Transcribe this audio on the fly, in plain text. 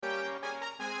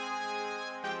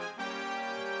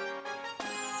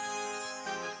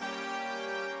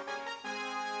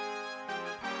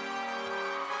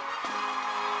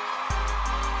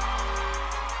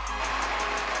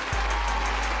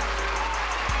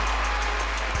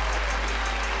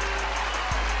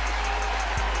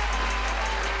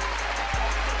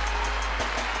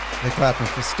They clapping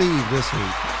for Steve this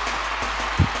week.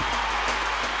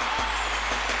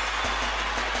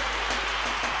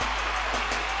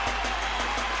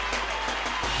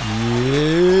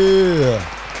 Yeah.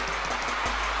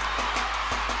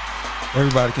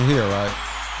 Everybody can hear, right?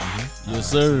 Mm-hmm. Yes,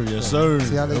 sir. Yes, sir.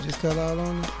 See how they just cut out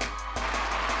on it?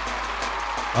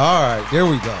 All right, there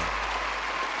we go.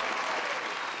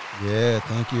 Yeah,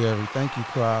 thank you, Thank you,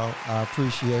 crowd. I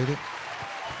appreciate it.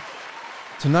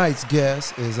 Tonight's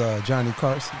guest is Johnny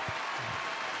Carson.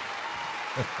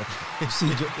 You see,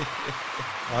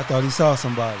 I thought he saw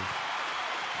somebody.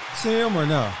 See him or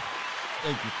no?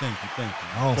 Thank you.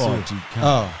 I don't see what you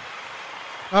count.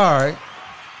 Oh, all right.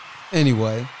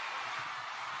 Anyway,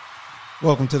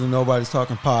 welcome to the Nobody's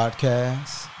Talking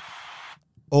podcast,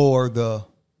 or the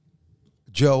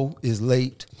Joe is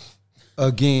Late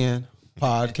Again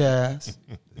podcast.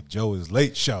 The Joe is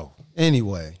Late show.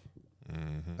 Anyway,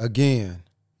 again,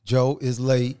 Joe is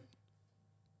late.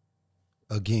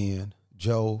 Again,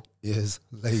 Joe is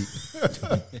late.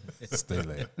 Stay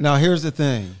late. Now, here's the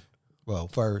thing. Well,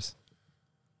 first,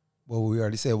 we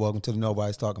already said welcome to the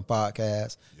Nobody's Talking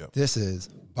podcast. Yep. This is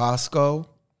Bosco,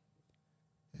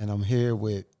 and I'm here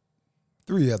with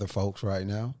 3 other folks right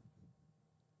now.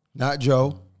 Not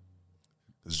Joe.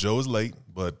 This Joe is late,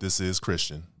 but this is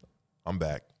Christian. I'm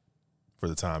back for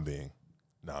the time being.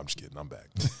 No, I'm just kidding. I'm back.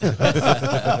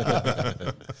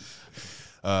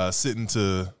 Sitting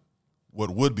to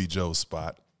what would be Joe's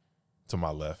spot to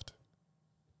my left.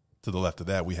 To the left of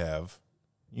that, we have...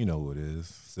 You know who it is.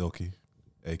 Silky,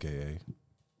 a.k.a.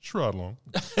 Shroudlong.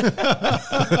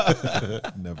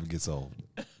 Never gets old.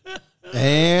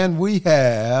 And we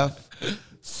have...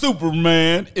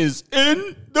 Superman is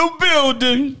in the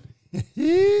building.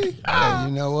 Hey,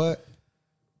 you know what?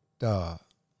 Dog.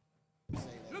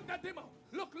 Look that demo.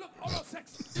 Look, oral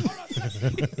sex.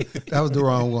 That was the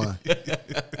wrong one.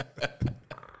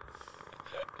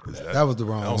 That was the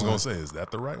wrong one. I was going to say, is that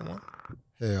the right one?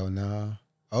 Hell nah.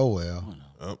 Oh, well.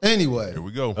 Oh, Anyway. here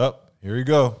we go. Up. Here we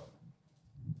go.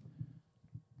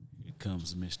 Here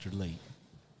comes Mr. Late.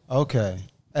 Okay.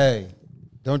 Hey,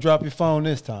 don't drop your phone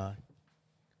this time.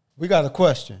 We got a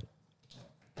question.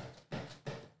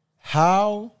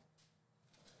 How,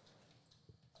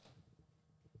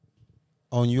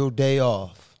 on your day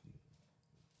off,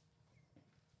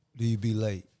 do you be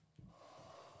late?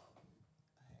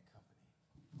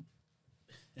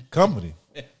 Company.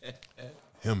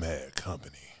 Him had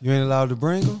company. You ain't allowed to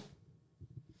bring them?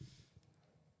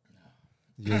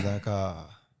 You're like,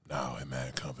 No, him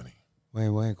had company. we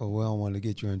don't want to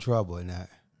get you in trouble in that.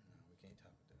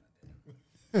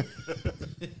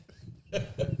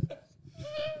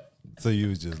 So you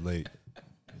was just late.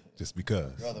 Just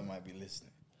because. Brother might be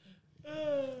listening.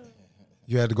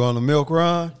 You had to go on the milk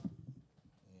run?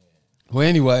 Well,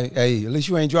 anyway, hey, at least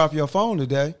you ain't drop your phone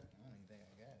today.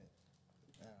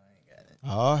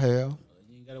 Oh, hell.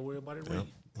 You ain't got to worry about it ringing.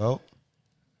 Well,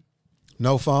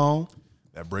 no phone.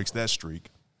 That breaks that streak.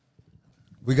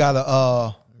 We got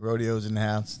a Rodeos in the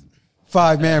house.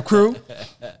 5-man crew.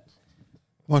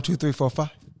 1, 2, 3, 4, 5.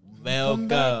 Welcome.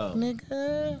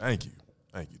 Nigga. Thank you.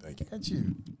 Got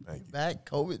you. Thank you. Back,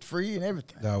 COVID free and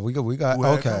everything. No, we got Who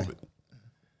had okay. COVID?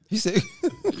 He said,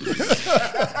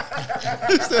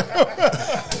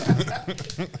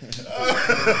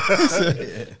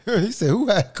 he said, who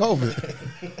had COVID?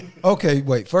 Okay,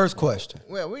 wait. First question.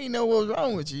 Well, we didn't know what was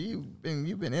wrong with you.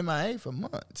 You've been MIA for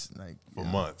months. For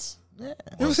months. Yeah.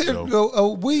 He was here So- a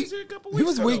week. here a couple He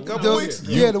was weeks week. ago. the- Weeks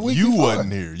ago. Yeah, the week You before.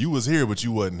 wasn't here. You was here, but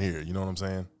you wasn't here. You know what I'm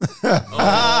saying? Hey,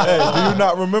 do you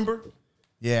not remember?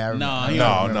 Yeah, I remember. Nah, he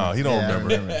No, he don't Yeah, I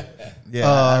remember.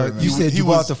 Yeah, I remember. You said he you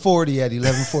was- bought the 40 at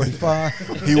 11:45.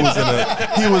 He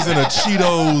was in a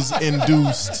Cheetos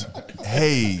induced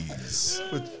haze.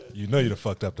 You know you done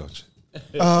fucked up, don't you?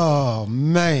 Oh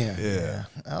man. Yeah.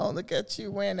 Oh, look at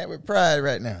you wearing that with pride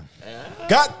right now.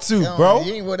 Got to, You bro.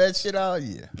 ain't wore that shit all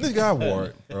year. Nigga, I wore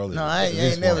it earlier. No, I At ain't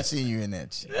least never once. seen you in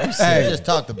that shit. Hey. You just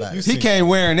talked about it. He came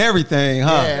wearing everything,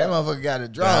 huh? Yeah, that motherfucker got a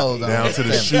drawers on. Down to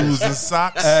the shoes and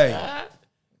socks. Hey,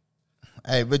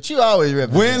 Hey, but you always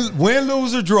represent. win,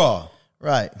 lose or draw,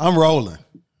 Right. I'm rolling.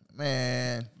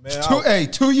 Man.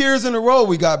 Man, 2 years in a row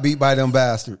we got beat by them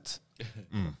bastards.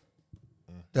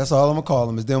 That's all I'm gonna call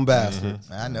them is them bastards.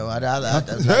 I know.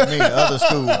 That's like me, the other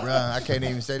school, bro. I can't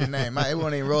even say the name. It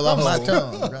won't even roll off my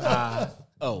tongue, bro.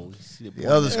 Oh, see the The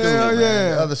other school, Hell man.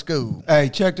 yeah. The other school. Hey,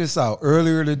 check this out.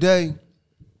 Earlier today,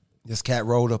 this cat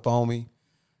rolled up on me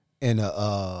in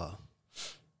a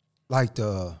like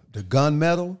the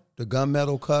gunmetal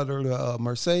cutter, the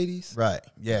Mercedes. Right.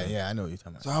 Yeah, I know what you're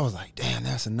talking about. So I was like, damn,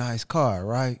 that's a nice car,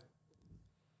 right?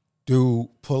 Dude,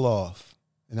 pull off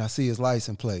and I see his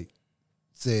license plate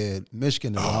said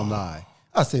Michigan alumni.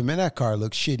 I said, man, that car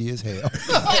looks shitty as hell.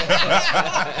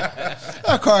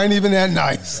 That car ain't even that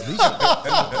nice.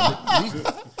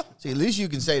 At least you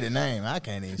can say the name. I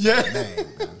can't even say the name.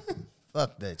 Bro.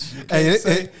 Fuck that shit.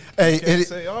 Hey,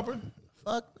 Say Auburn?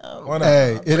 Fuck no. Why not?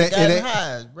 Hey, it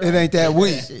ain't that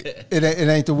week. It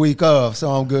ain't the week of,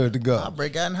 so I'm good to I'll go.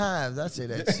 break out in hives. I say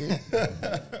that shit.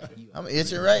 I'm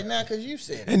itching right now because you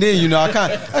said it. And then I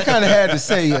kind of had to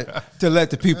say it to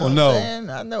let the people You know. what I'm saying?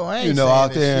 I know I ain't saying out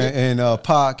this there shit, in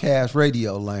podcast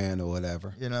radio land or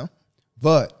whatever. you know.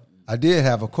 But I did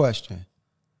have a question.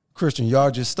 Christian, y'all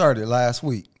just started last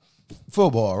week.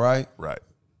 Football, right? Right.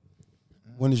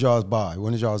 When is y'all's bye?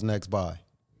 When is y'all's next bye?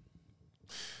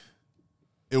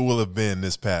 It will have been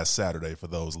this past Saturday for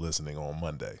those listening on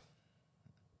Monday.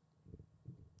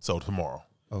 So tomorrow.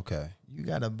 Okay. You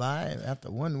got to buy it after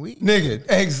 1 week. Nigga,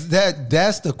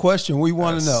 that's the question we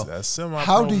want to know. That's semi-pro,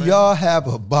 How do man. y'all have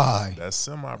a bye That's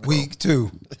semi-pro. week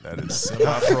 2? That is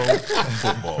semi-pro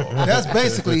football. That's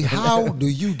basically how do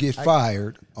you get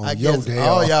fired on I your guess day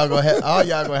all off?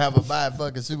 y'all gonna have a bye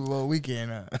fucking Super Bowl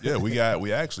weekend. Huh? Yeah,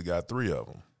 we actually got 3 of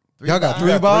them. Y'all got buys?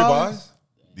 3 buys?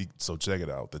 So check it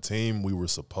out. The team we were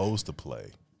supposed to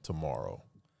play tomorrow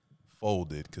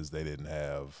folded because they didn't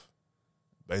have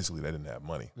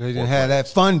money. They didn't have that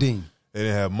funding. They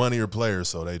didn't have money or players,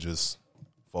 so they just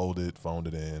phoned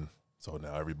it in. So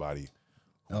now everybody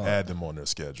who had them on their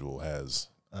schedule has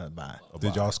Bye. a Did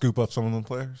bye. y'all scoop up some of them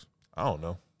players? I don't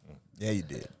know. Yeah, you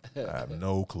did. I have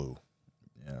no clue.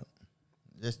 Yeah.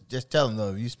 Just tell them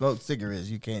though, if you smoke cigarettes,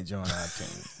 you can't join our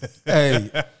team.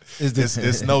 Hey,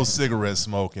 It's no cigarette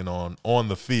smoking on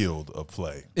the field of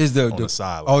play. Is there on the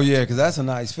sideline? Oh yeah, because that's a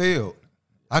nice field.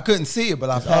 I couldn't see it, but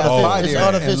I passed artificial- by it's there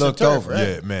and artificial looked turf, over. right?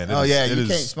 Yeah, man. Oh is- yeah, it you is-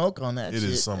 can't smoke on that It shit.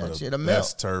 is some that of the shit'll melt.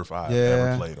 best turf I've Yeah.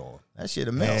 ever played on. That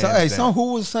shit'll Man. melt. So, hey, down.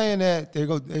 who was saying that they're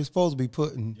supposed to be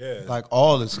putting Yeah. like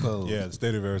all the schools? Yeah, the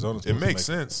state of Arizona. It makes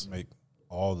sense. Make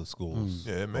all the schools.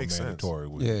 Yeah, it makes sense. mandatory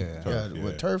with Yeah. turf.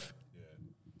 With turf,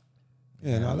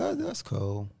 Yeah, no, that's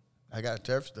cool. I got a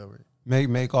turf story.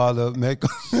 Make all the make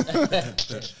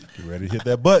You ready to hit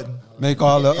that button? make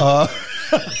all the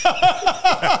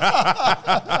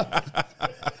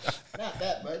Not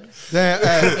that, buddy. damn,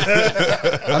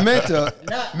 hey, I meant to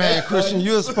man, Christian,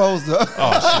 you're supposed to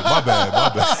Oh shit, my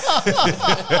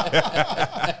bad.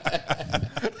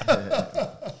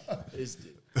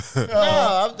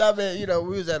 No, I mean,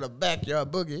 we was at a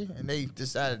backyard boogie, and they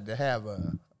decided to have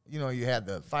you had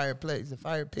the fireplace, the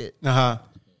fire pit, uh-huh.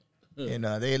 and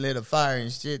they lit a fire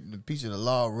and shit, and a piece of the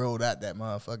log rolled out that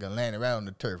motherfucker and landed right on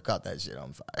the turf, caught that shit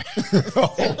on fire.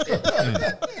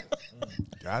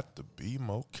 Got to be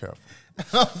more careful.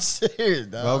 I'm serious,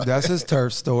 dog. Well, that's his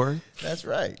turf story. That's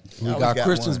right. We I always got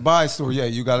Christian's one. buy story. Yeah,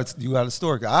 you got a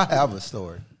story. I have a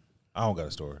story. I don't got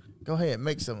a story. Go ahead,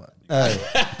 make some up. Hey.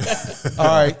 All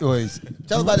right, wait.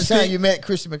 Tell about the time you met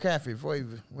Christian McCaffrey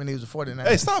when he was a 49er.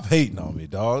 Hey, stop hating on me,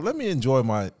 dog. Let me enjoy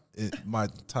my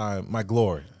time, my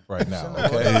glory right now.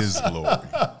 Okay, His glory.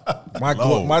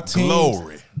 my team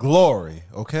glory.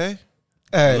 Okay,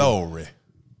 Hey, Glory.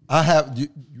 I have. You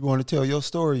want to tell your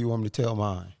story? Or you want me to tell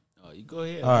mine? Oh, you go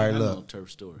ahead. All right, I look. know turf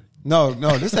story. No,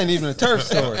 this ain't even a turf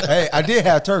story. Hey, I did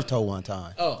have turf toe one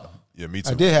time. Oh, Yeah, me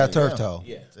too. I did have turf toe.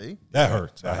 yeah. See? that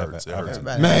hurts. That hurts. It hurts.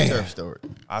 Everybody Man. has a turf story.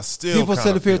 I still People sit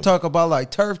kinda up here feel talk about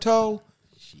like turf toe.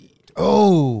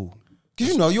 Oh,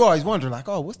 because you always wonder like,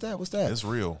 oh, what's that? What's that? It's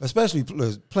real. Especially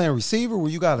playing receiver where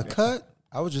you got to cut.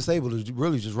 I was just able to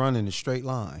really just run in a straight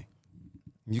line.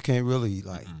 You can't really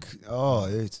like, oh,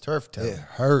 it's Turf toe. It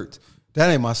hurts. That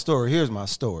ain't my story. Here's my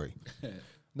story.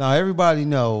 Now everybody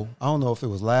know. I don't know if it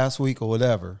was last week or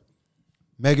whatever.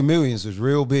 Mega Millions was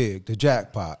real big. The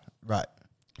jackpot. Right.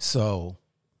 So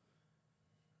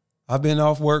I've been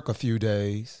off work a few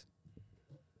days.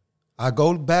 I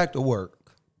go back to work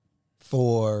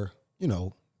for,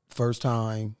 first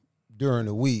time during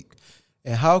the week.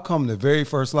 And how come the very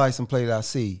first license plate I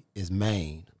see is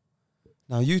Maine?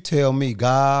 Now you tell me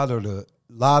God or the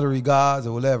lottery gods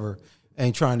or whatever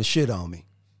ain't trying to shit on me.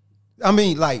 I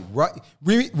mean, like, right?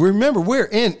 Remember, we're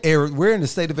in the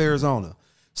state of Arizona.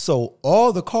 So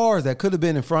all the cars that could have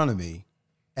been in front of me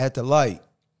at the light,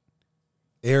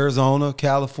 Arizona,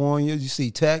 California, you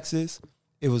see Texas,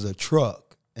 it was a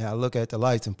truck. And I look at the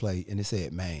license plate and it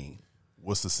said Maine.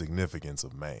 What's the significance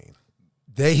of Maine?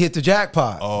 They hit the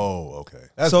jackpot. Oh, okay.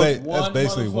 That's, So- that's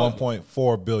basically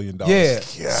 $1.4 billion. Yeah.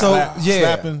 So, yeah.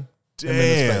 Slapping him in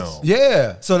his Damn. face.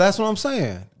 Yeah. So that's what I'm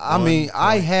saying. I mean,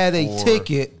 I had a 1.4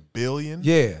 ticket. billion?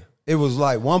 Yeah. It was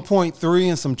like 1.3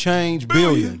 and some change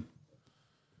billion.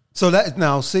 So that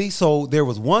now see, so there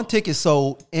was one ticket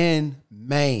sold in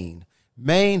Maine.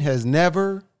 Maine has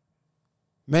never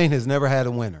had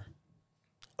a winner.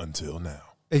 Until now.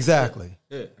 Exactly.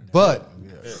 But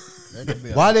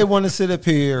why they want to sit up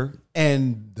here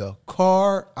and the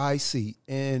car I see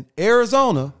in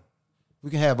Arizona, we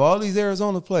can have all these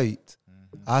Arizona plates.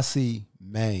 I see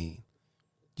Maine.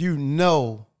 You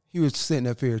know, he was sitting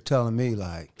up here telling me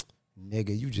like,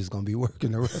 nigga, you just going to be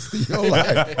working the rest of your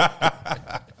life.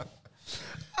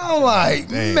 I'm like,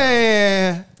 Damn.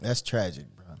 man. That's tragic,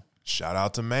 bro. Shout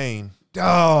out to Maine.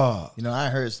 Dog. You know, I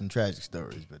heard some tragic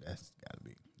stories, but that's got to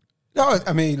be. No,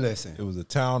 I mean, listen. It was a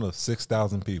town of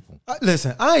 6,000 people.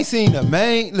 Listen, I ain't seen a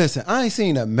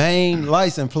Maine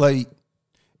license plate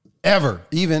ever.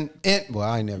 Even in, well,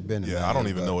 I ain't never been to Maine. Yeah, I don't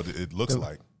even know what it looks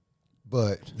like.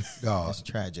 But, dog. That's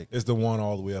tragic. It's the one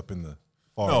all the way up in the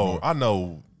far No, north. I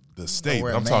know the state.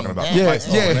 where I'm Maine talking about at. the Yeah,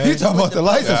 license yeah, plate. you talking about the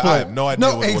license Yeah, plate. I have no idea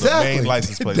what a Maine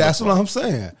license plate That's looks what like. I'm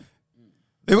saying.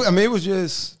 It was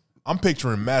just, I'm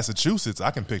picturing Massachusetts.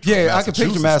 I can picture yeah, I could picture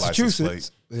license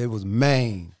Massachusetts. plate. It was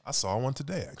Maine. I saw one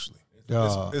today, actually.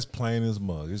 Dog. It's plain as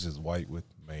mug. It's just white with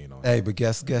Maine on it. Hey, but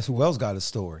guess who else got a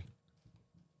story?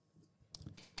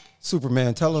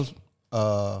 Superman, tell us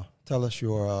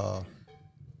your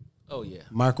Oh yeah.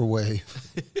 microwave.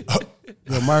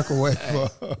 Your microwave.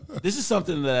 This is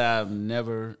something that I've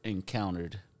never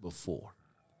encountered before.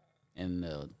 In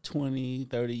 20,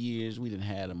 30 years, we didn't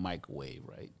had a microwave,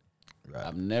 right?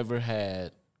 I've never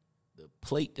had the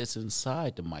plate that's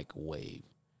inside the microwave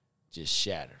just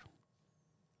shatter.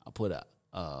 I put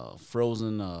a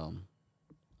frozen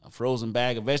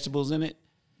bag of vegetables in it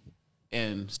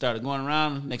and started going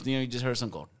around. Next thing you know, you just heard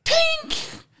something go,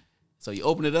 tink! So you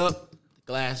open it up, the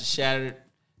glass is shattered,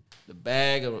 the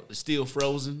bag is still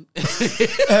frozen.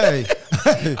 Hey,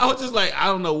 I was just like, I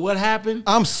don't know what happened,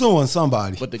 I'm suing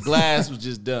somebody. but the glass was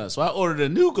just done. So I ordered a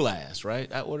new glass, right?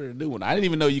 I ordered a new one. I didn't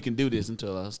even know you can do this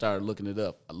until I started looking it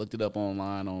up. I looked it up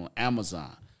online on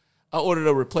Amazon. I ordered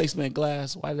a replacement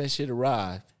glass. Why did that shit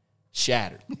arrive?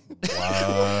 Shattered.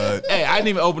 What? Hey, I didn't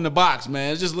even open the box,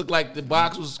 man. It just looked like the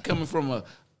box was coming from a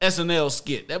SNL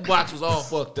skit. That box was all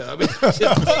fucked up. Just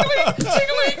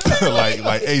tickling.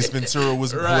 like Ace Ventura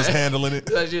was handling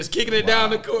it. I was just kicking it down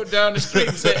the street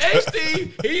and said, "Hey,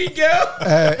 Steve, here you go."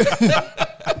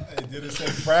 Did it say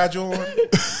fragile on it?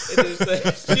 It just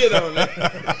said shit on there.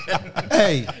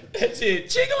 Hey, That shit,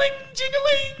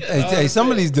 jiggling. hey, some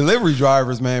of these delivery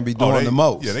drivers, man, be doing the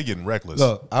most. Yeah, they getting reckless.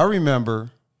 Look, I remember.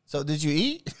 So did you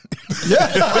eat?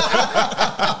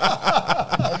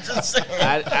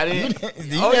 I didn't.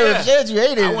 You never said you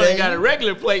ate it. I went and got a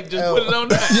regular plate, just put it on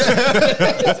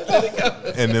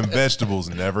that. And them vegetables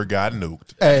never got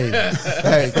nuked.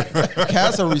 Hey,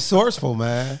 cats are resourceful,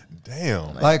 man.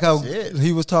 Damn. Like how Shit.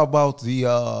 he was talking about the.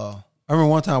 I remember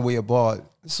one time we had bought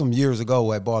some years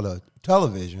ago. I bought a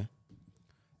television,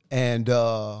 and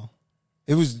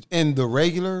it was in the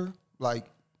regular like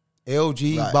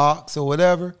LG Right. box or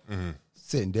whatever,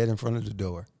 sitting dead in front of the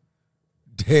door,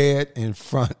 dead in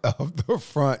front of the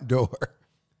front door.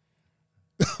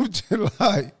 I'm just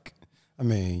like, I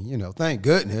mean, you know, thank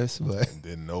goodness, but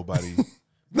Didn't nobody.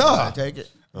 nah, I take it.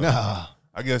 nah.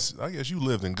 I guess you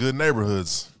lived in good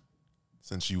neighborhoods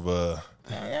since you've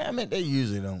Yeah, I mean, they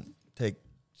usually don't take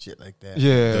shit like that.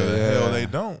 Yeah, the yeah, hell they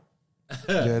don't.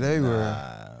 yeah, they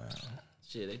were.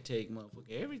 Shit, they take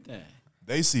motherfucking everything.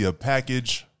 They see a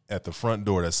package at the front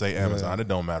door that say Amazon. It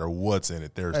don't matter what's in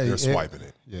it. They're swiping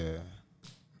it. Yeah.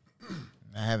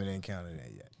 I haven't encountered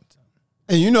that yet. So.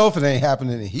 And you know if it ain't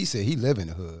happening, he said he live in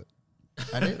the hood.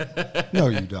 I did. No,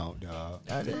 you don't, dog.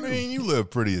 I did. I mean, you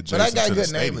live pretty adjacent But I got to the good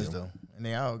stadium. neighbors though, and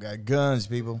they all got guns.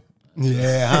 People.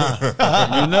 Yeah,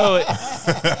 huh? You know it.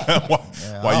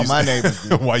 why all you my say, neighbors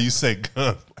do. Why you say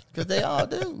gun? Because they all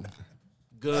do.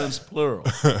 Guns plural.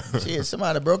 Shit,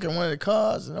 somebody broke in one of the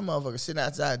cars, and them motherfuckers sitting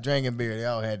outside drinking beer. They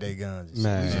all had their guns.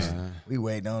 And shit. Man. We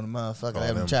waiting on the motherfucker. Let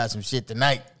them. them try some shit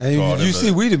tonight. And Call them you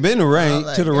see, we'd have been to range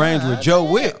like, to the range with God Joe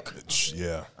damn. Wick.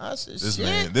 Yeah, I said, this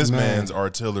shit. man's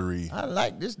artillery I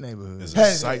like this neighborhood. is a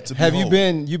sight to Have you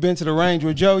behold. been to the range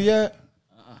with Joe yet?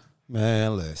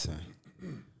 Man, listen.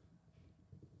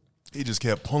 He just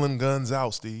kept pulling guns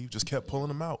out, Steve. Just kept pulling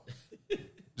them out.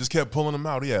 Just kept pulling them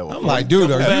out. Yeah, I'm like, dude,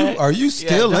 are you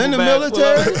still in the double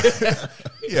bag military?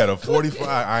 he had a 45.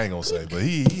 I ain't gonna say, but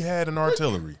he had an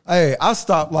artillery. Hey, I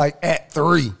stopped like at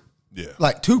 3, Yeah,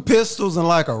 like 2 pistols and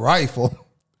like a rifle.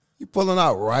 You pulling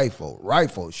out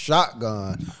rifle,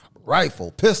 shotgun,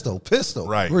 rifle, pistol,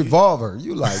 Right. revolver.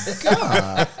 You like,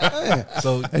 God, man.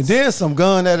 So And then some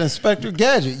gun that Inspector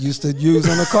Gadget used to use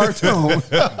on the cartoon.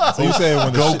 so you saying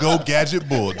when the Go gadget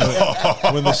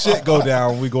bulldog. when the shit go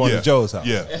down, we going to Joe's house.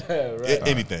 Yeah.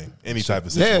 Anything. Any type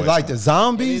of Yeah, situation. like the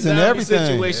zombies and Zombie everything.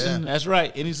 Situation. That's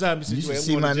right. Any zombie You situation. should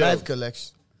see I'm my going to jail. knife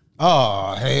collection.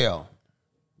 Oh, hell.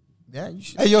 Yeah, you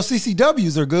should. Hey, your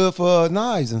CCWs are good for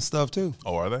knives and stuff, too.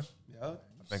 Oh, are they? Yeah.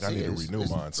 I think I need to It's- renew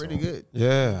it's mine. Pretty soon. good.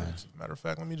 Yeah. Matter of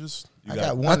fact, let me just I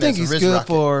got one. I think that's a he's wrist good rocket.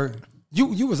 for...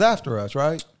 You was after us,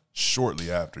 right?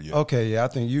 shortly after. Yeah. Okay, yeah, I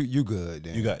think you good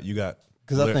then. You got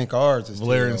Because I think ours is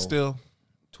Valerian still Steel.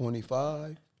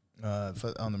 25.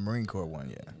 On the Marine Corps one,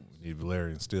 yeah. We need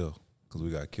Valerian Steel because we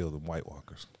got killed them White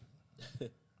Walkers.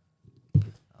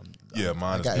 Yeah,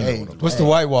 mine is. got- good. hey, What's the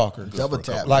White Walker? Double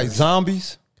tap. Like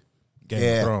zombies? Game Yeah.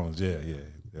 of Thrones. Yeah.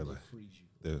 They're like,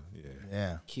 yeah.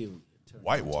 Yeah. Kill you. Turn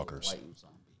White you Walkers. white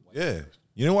zombie. Yeah.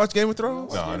 You didn't watch Game of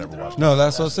Thrones? No, I never watched. No,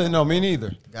 that's what I said. No, me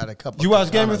neither. Got a couple. You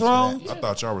watch Game of katanas for Thrones? that. I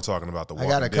thought y'all were talking about the. I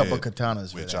got a Walking couple Dead,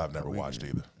 katanas for which that. I've never watched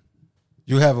either.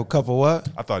 You have a couple what?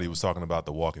 I thought he was talking about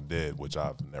the Walking Dead, which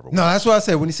I've never. No, watched. that's what I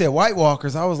said. When he said White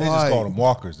Walkers, I was They just like, called them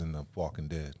walkers in the Walking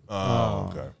Dead. Oh,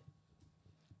 okay.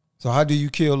 so how do you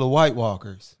kill the White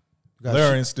Walkers? You gotta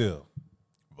Valerian Steel.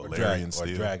 Valerian Or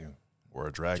Steel Dragon. or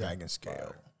a dragon. Dragon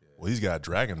scale. Well, he's got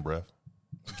dragon breath.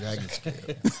 Dragon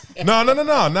scale. No,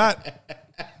 not.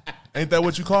 Ain't that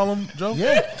what you call him, Joe?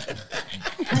 Yeah.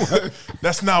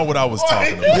 That's not what I was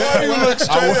talking about. Yeah, you look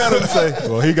straight at him and say,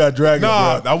 well, he got dragon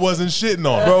Nah, breath. I wasn't shitting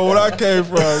on him. Bro, when I came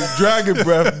from, dragon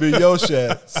breath be your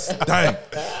shit. Stank.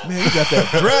 Man, you got that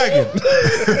dragon.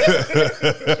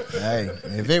 Hey,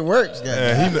 if it works,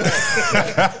 goddamn.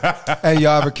 Hey,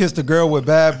 y'all ever kissed a girl with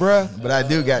bad breath? But I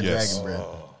do got Yes. dragon breath.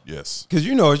 Yes. Because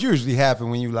you know it's usually happen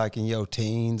when you like in your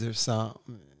teens or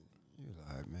something. You're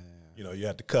like, man. You know, you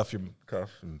have to cuff and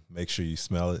make sure you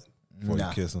smell it before Nah,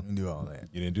 you kiss him. we do all that.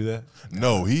 You didn't do that?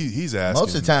 No, he's asking.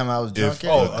 Most of the time I was drunk. if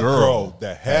yeah. a girl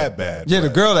that had bad Yeah, the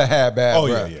girl that had bad Oh,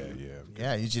 yeah, breath. yeah.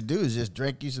 Yeah, you should do is just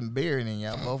drink you some beer and then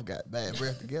y'all both got bad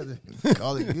breath together.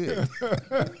 Call it good.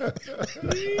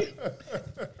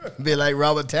 Be like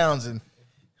Robert Townsend.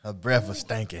 Her breath was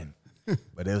stinking,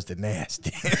 but it was the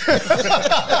nasty.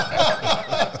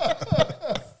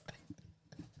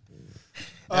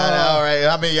 All right,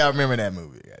 how many of y'all remember that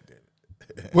movie?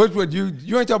 What would you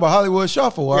ain't talking about Hollywood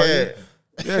Shuffle, are Yeah. you?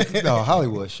 Yeah, no,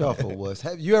 Hollywood Shuffle was.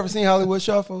 Have you ever seen Hollywood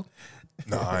Shuffle?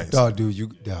 No, I ain't. Dog, dude, you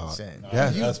dog.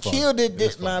 That- You killed it,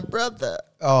 this my brother.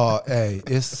 Oh, hey,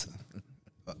 it's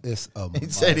a. He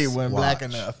said he wasn't black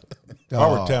must-watch. enough.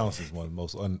 Robert Dog. Townsend is one of the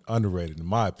most underrated, in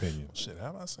my opinion. Shit,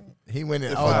 have I seen it? He went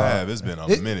in. If I have, it's been a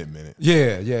minute.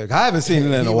 Yeah. I haven't seen it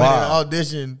in he a went in while.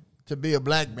 audition to be a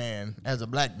black man as a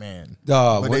black man.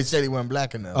 Dog, but they what- said he wasn't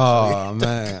black enough. Oh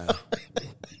man.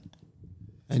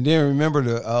 And then remember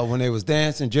the when they was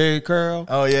dancing Jerry Curl.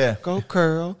 Oh yeah. Go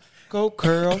curl,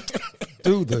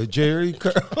 do the Jerry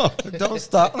curl. Don't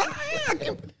stop.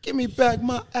 Give me back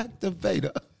my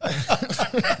activator.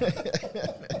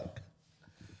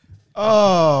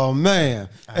 Oh man!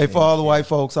 Hey, for all the white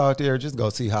folks out there, just go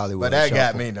see Hollywood. But that got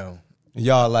Shuffle. me though.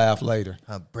 Y'all laugh later.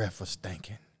 Her breath was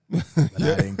stinking. But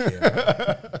I didn't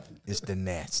care. It's the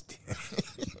nasty.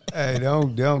 Hey,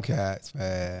 them cats,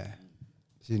 man.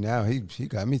 See now he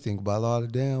got me thinking about all the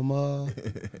damn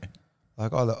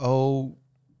like all the old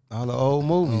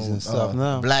movies and stuff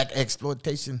now. Black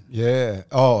exploitation. Yeah.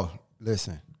 Oh,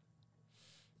 listen.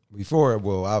 Before,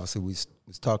 well, obviously we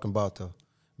was talking about the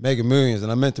Mega Millions,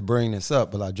 and I meant to bring this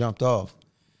up, but I jumped off.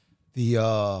 You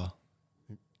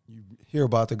hear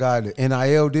about the guy, the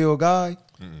NIL deal guy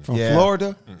from Yeah.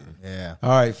 Florida? Yeah. All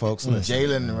right, folks, listen.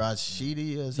 Jalen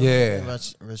Rashidi or something. Yeah.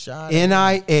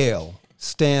 Rashad. NIL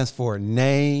stands for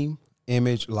name,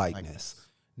 image, likeness.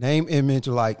 Name, image,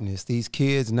 likeness. These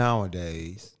kids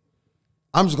nowadays,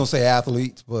 I'm just going to say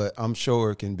athletes, but I'm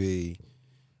sure it can be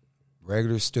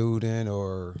regular student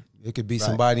or it could be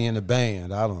somebody in the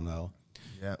band. I don't know.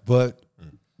 Yeah. But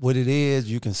what it is,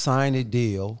 you can sign a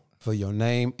deal for your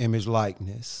name, image,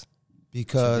 likeness They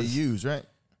because use, right?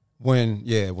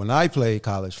 when I played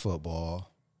college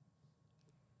football,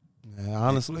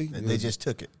 honestly, They just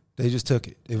took it. they just took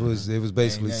it. It was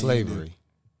basically now you slavery.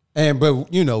 But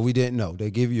we didn't know.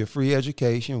 They give you a free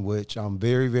education, which I'm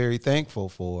very, very thankful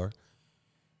for.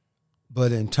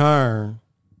 But in turn,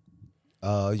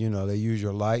 they use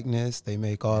your likeness. They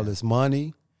make all this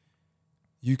money.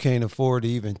 You can't afford to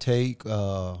even take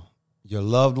your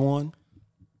loved one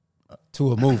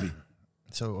to a movie.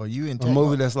 So are you in A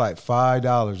movie that's like $5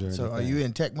 or anything. So are you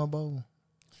in Tecmo Bowl?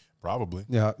 Probably.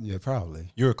 Yeah, probably.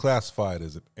 You were classified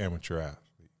as an amateur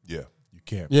athlete. Yeah. You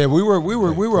can't. Yeah, we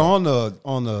were on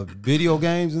the video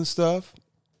games and stuff,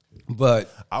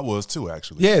 but I was too,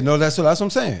 actually. yeah, no, that's what I'm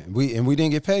saying. We didn't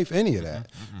get paid for any of that.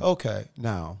 Okay,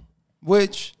 now,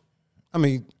 which, I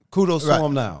mean, kudos to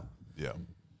them now. Yeah.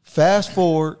 Fast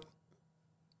forward.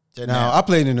 Now, I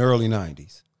played in the early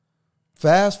 90s.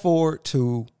 Fast forward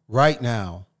to right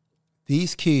now,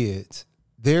 these kids,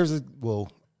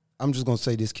 I'm just going to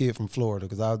say this kid from Florida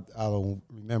because I don't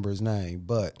remember his name,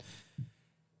 but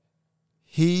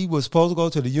he was supposed to go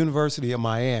to the University of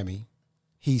Miami.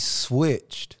 He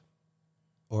switched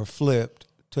or flipped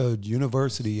to the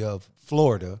University of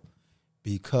Florida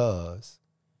because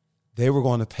they were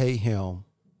going to pay him.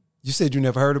 You said you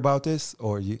never heard about this,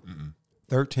 or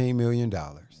 $13 million.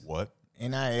 What?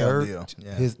 NIL deal.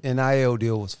 Yeah. His NIL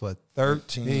deal was for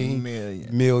 $13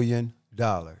 million.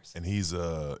 And he's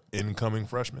a incoming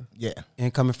freshman? Yeah.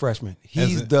 Incoming freshman.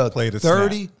 He's Hasn't the played a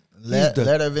 30.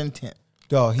 Letter of intent.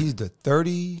 Dog, he's the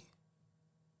 30,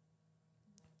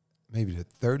 maybe the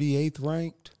 38th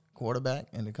ranked Quarterback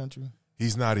in the country.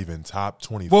 He's not even top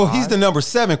 25. Well, he's the number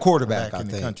 7 quarterback, Back I in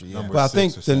the think. country, yeah. But I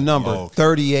think 6 the or 7. number Oh, okay.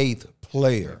 38th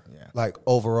player, Yeah. like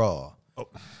overall.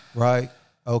 Right?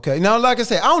 Okay. Now, like I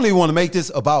said, I don't even want to make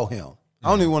this about him. I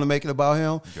don't even want to make it about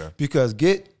him Okay. because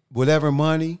get whatever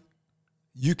money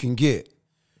you can get.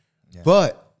 Yeah.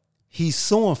 But he's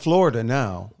suing Florida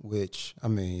now, which, I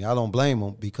mean, I don't blame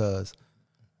him because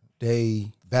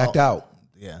they backed out.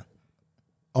 Yeah.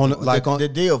 The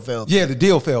deal fell through. Yeah, the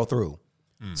deal fell through.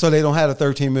 So they don't have the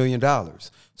 $13 million.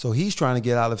 So he's trying to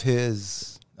get out of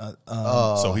his.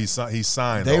 So he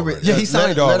signed They already. Yeah, he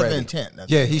signed letter already. of intent.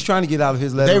 That's Yeah, he's trying to get out of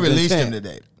his letter They of released intent. him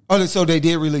today. Oh, so they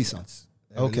did release him.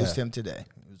 They released him today.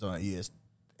 It was on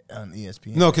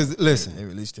ESPN. No, because listen. They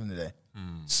released him today.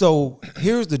 So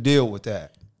here's the deal with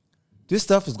that. This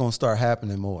stuff is going to start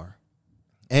happening more.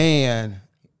 And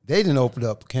they didn't open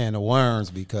up a can of worms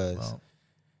because,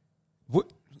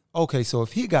 okay, so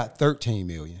if he got $13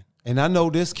 million, and I know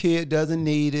this kid doesn't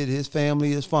need it, his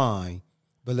family is fine,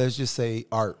 but let's just say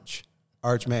Arch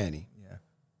Manning. Yeah.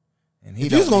 And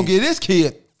If he's going to get this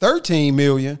kid $13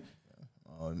 million,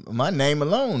 my name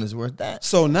alone is worth that.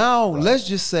 so now let's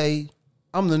just say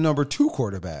I'm the number 2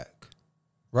 quarterback,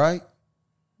 right?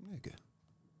 Nigga.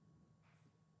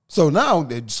 So now,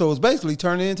 it's basically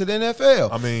turning into the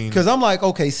NFL. I mean- because I'm like,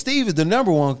 okay, Steve is the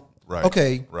number 1. Right.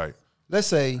 Okay. Right. Let's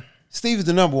say Steve is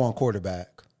the number 1 quarterback.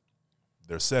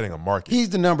 They're setting a market. He's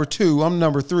the number 2. I'm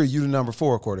number 3. You the number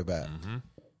 4 quarterback.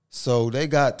 So they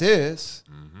got this,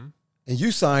 and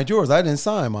you signed yours. I didn't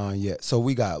sign mine yet. So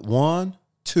we got 1,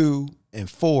 2, and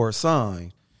 4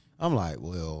 signed. I'm like,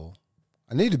 well,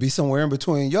 I need to be somewhere in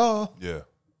between y'all. Yeah.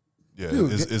 Yeah.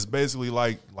 Dude, It's basically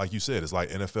like you said, it's like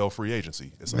NFL free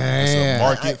agency. It's a Man.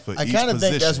 market for I each kind of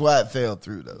position. think that's why it fell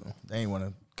through, though. They ain't want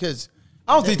to, because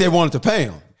I don't think they wanted to pay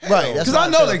him. Right, that's Because why I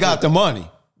it know fell they got through. the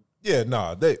money. Yeah,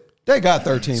 nah. They They got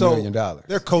 $13 million.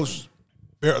 Their coach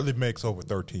barely makes over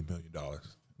 $13 million.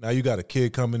 Now you got a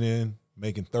kid coming in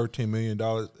making $13 million.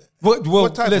 Well,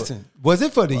 type of- listen, was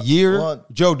it for the year? well,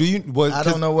 Joe, do you? I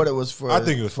don't know what it was for. I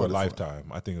think it was for a the- lifetime.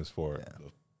 I think it was for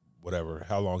whatever,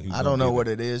 how long he was I don't know what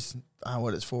it is,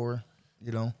 what it's for.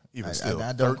 You know, Even still,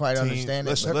 I don't quite 13 understand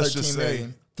it. let's just say-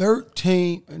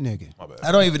 13, nigga. My bad.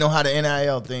 I don't even know how the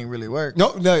NIL thing really works.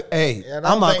 No, hey, Yeah, I I'm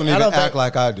don't not think- going to I even don't act think-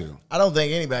 like I do. I don't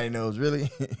think anybody knows really.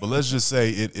 But let's just say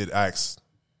it acts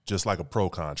just like a pro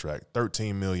contract.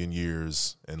 13 million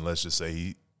years, and let's just say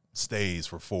he stays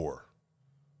for 4.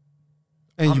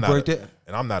 And I'm you not break a- that.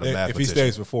 And I'm not a If he mathematician.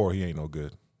 stays for 4, he ain't no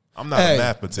good. I'm not Hey, a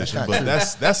mathematician, not but true.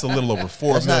 that's a little over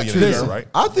 4 That's not million a true, year, though. right?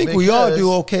 I think we all do Because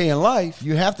okay in life,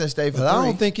 You have to stay for but 3. I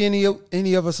don't think any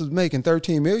of us is making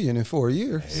 $13 million in 4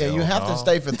 years. Yeah, you Hell have to no.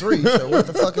 stay for 3. So what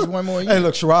the fuck is one more year? Hey,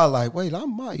 look, Sherrod, like, wait, I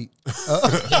might.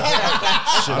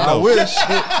 I wish.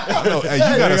 I know. Hey,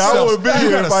 you got a I would've been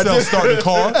here if I did. self-starting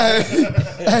car.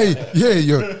 Hey, yeah,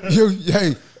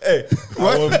 hey. Hey,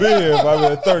 I wouldn't be here if I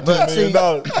had $13 But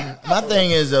million. see, my thing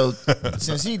is though,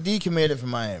 since he decommitted from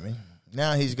Miami,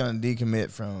 now he's gonna decommit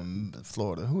from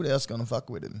Florida. Who else gonna fuck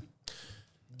with him?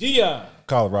 Dion.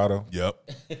 Colorado.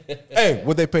 Yep. Hey,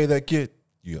 what they pay that kid?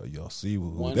 Y'all see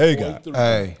who they got. 1.3.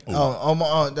 Hey,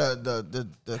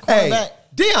 The hey, quarterback.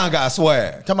 Dion got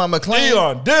swag. Talking about McClain.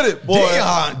 Dion did it, boy.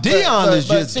 Dion is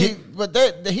just see, but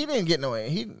he didn't get no.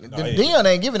 he Dion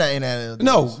ain't giving that NIL.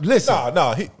 no. Listen,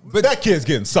 Nah, but that kid's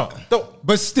getting something. Don't.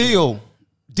 but still,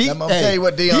 I'm gonna tell you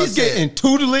what Dion he's said. getting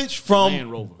tutelage from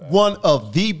Land Rover. one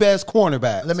of the best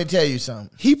cornerbacks. Let me tell you something.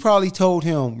 He probably told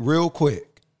him real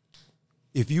quick,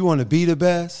 if you want to be the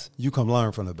best, you come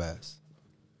learn from the best.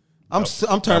 I'm That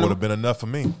would turning. have been enough for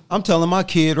me. I'm telling my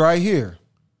kid right here,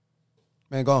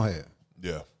 man, go ahead.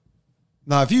 Yeah.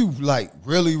 Now, if you like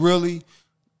really, really,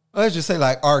 let's just say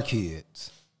like our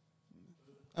kids.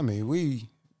 I mean,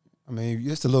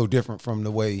 it's a little different from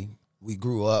the way we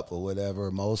grew up or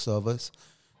whatever, most of us.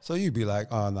 So you'd be like,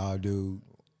 oh, no, dude,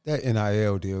 that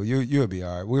NIL deal, you'll be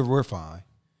all right. We're fine.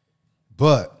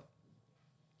 But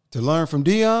to learn from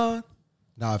Deion,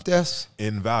 now if that's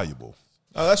Invaluable.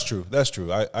 Oh, that's true. That's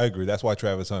true. I agree. That's why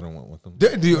Travis Hunter went with them.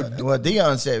 Well,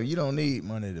 Deion said you don't need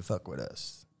money to fuck with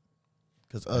us,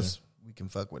 because we can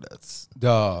fuck with us.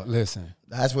 Dog, listen.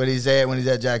 That's what he said when he's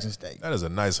at Jackson State. That is a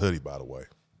nice hoodie, by the way.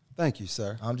 Thank you,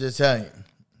 sir. I'm just telling you.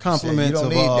 Compliments You don't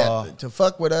of need that to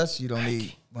fuck with us. You don't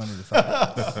need money to fuck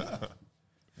with us.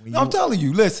 When I'm telling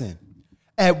you, listen.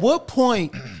 At what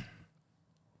point?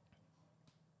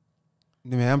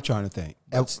 Man, I'm trying to think.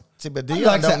 See, but Like Deion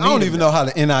I said, I don't even know how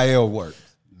the NIL works.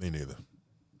 Me neither.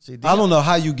 See, I don't know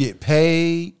how you get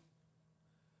paid.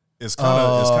 It's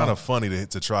kind of funny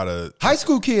to try to. High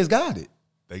school kids got it.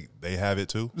 They have it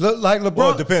too. Like LeBron.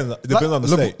 Well, it depends. It depends on the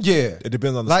state. Yeah, It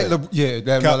depends on the like state.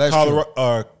 that's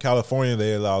true. California,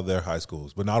 they allow their high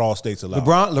schools, but not all states allow.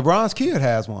 LeBron's kid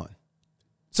has one,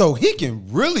 so he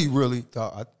can really, really.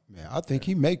 I think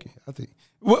he make it. I think,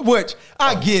 which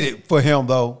I get it for him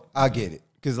though. I get it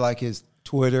because like his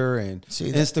Twitter and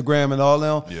Instagram and all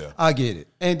them. Yeah, I get it.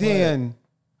 And then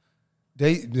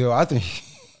I think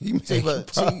he made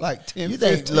like 10. You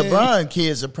think 15. LeBron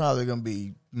kids are probably going to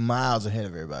be miles ahead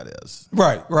of everybody else?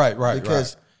 Right.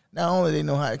 Because not only they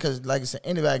know how, because like I said,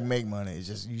 anybody can make money. It's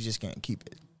just you just can't keep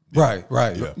it. Right.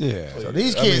 Yeah. So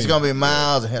these kids gonna be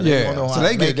miles ahead. Yeah. They don't know how So to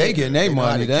make they it. getting their know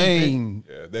how money. to They keep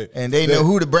it. ain't. And they know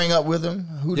who to bring up with them.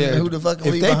 Who to fucking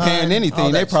if leave they behind. paying all anything,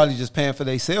 they that probably just paying for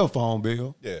their cell phone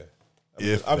bill. Yeah.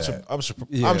 If I'm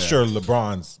Yeah. sure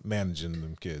LeBron's managing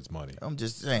them kids' money. I'm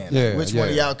just saying. Yeah, Which one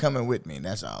of yeah. y'all coming with me?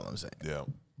 That's all I'm saying. yeah.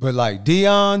 But like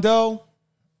Deion though,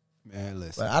 man,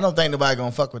 listen. But I don't think nobody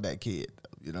gonna fuck with that kid.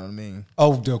 You know what I mean?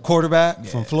 Oh, the quarterback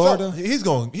from Florida. So, he's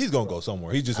going to go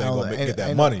somewhere. He just ain't going to get that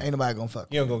ain't money. Ain't nobody gonna fuck.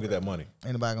 He ain't going to get that money.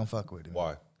 Ain't nobody gonna fuck with him.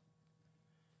 Why?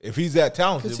 If he's that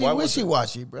talented, Cause why he would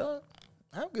wishy-washy, bro.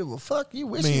 I don't give a fuck. You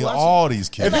I wishy-washy. mean, all these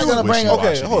kids. They're not gonna bring up-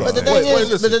 Okay, hold on. But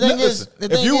the thing is-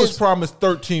 if you was promised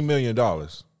 $13 million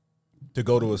to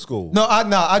go to a school, No,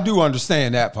 I do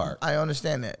understand that part. I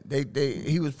understand that.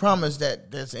 He was promised that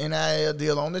there's an NIL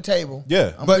deal on the table.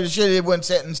 Yeah. I'm pretty sure it wasn't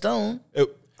set in stone.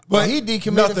 but he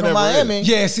decommitted nothing from ever Miami. is.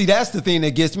 Yeah, see, that's the thing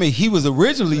that gets me. He was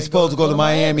originally supposed to go to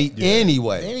Miami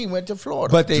anyway, Then he went to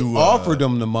Florida. but they offered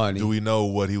him the money. Do we know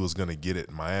what he was going to get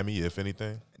at Miami, if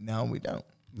anything? no, we don't.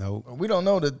 No. We don't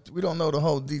know the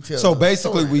whole details. So of the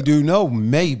basically, story. we do know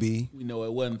maybe. We know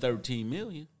it wasn't 13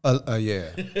 million.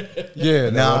 Yeah,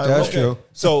 Nah, that's okay. true.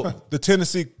 So the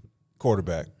Tennessee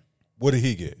quarterback, what did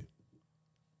he get?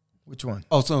 Which one?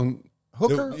 Oh, so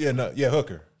Hooker?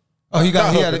 Hooker. oh, he got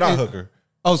Not he Hooker, had not Hooker.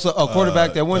 Oh, so a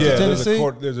quarterback that went to Tennessee.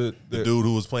 There's a The dude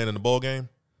who was playing in the bowl game?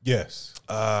 yes.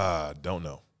 Don't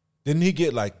know. Didn't he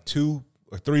get like $2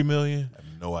 or $3 million? I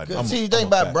have no idea. See, you think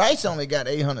about Bryce only got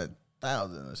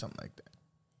 800,000 or something like that.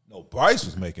 No, Bryce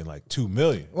was making like $2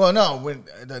 million. Well, no, when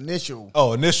the initial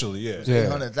Oh, initially, yeah. Yeah.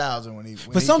 800,000 when he.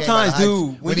 But sometimes,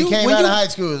 dude, when he came out of high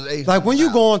school, it was 800,000. Like when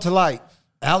you go into like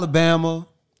Alabama,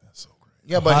 That's so great.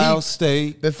 yeah, but Ohio he,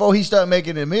 State. before he started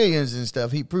making the millions and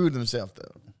stuff, he proved himself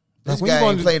though. This Like when you guy go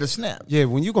ain't to- played a snap. Yeah,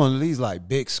 when you going to these like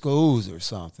big schools or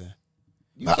something.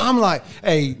 But I'm like,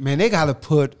 hey man, they got to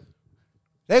put.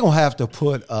 They're gonna have to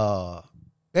put.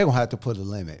 They're gonna have to put a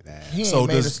limit, man. He So ain't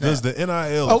made a does snap. the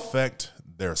NIL Oh. affect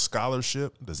their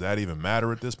scholarship? Does that even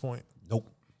matter at this point? Nope.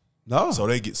 No. So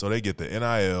they get the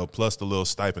NIL plus the little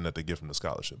stipend that they get from the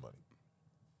scholarship money.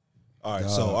 All right,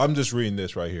 so I'm just reading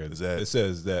this right here. that- It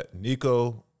says that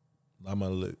Nico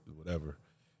Lamali, whatever,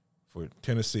 for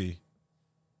Tennessee,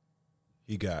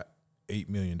 he got $8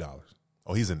 million.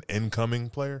 Oh, he's an incoming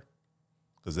player?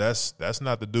 Because that's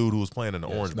not the dude who was playing in the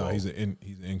Orange Bowl. No, he's an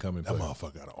incoming that player.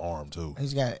 motherfucker got an arm too.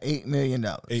 He's got $8 million.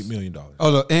 $8 million.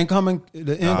 Oh, the incoming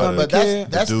but kid.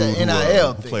 that's the the dude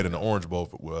NIL who thing. played in the Orange Bowl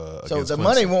So against the Clemson.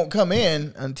 money won't come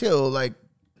in until like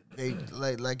they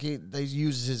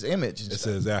use his image and It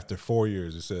stuff. says after 4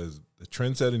 years, it says the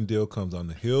trend-setting deal comes on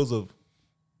the heels of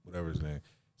whatever his name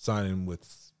signing with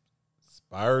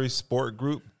Spire Sport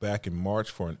Group back in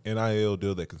March for an NIL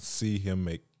deal that can see him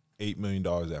make $8 million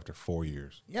after 4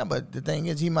 years. Yeah, but the thing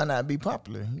is, he might not be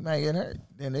popular. He might get hurt.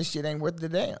 Then this shit ain't worth the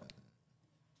damn.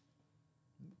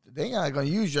 They not gonna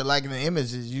use your liking the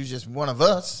images. You just one of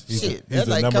us. He's Shit, a that's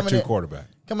like number coming 2 in, quarterback.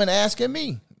 coming asking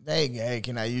me, hey,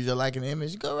 can I use your liking the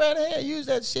image? Go right ahead, use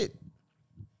that shit.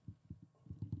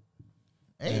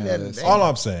 Ain't nothing. All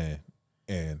I'm saying,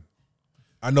 and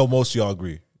I know most of y'all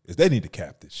agree, is they need to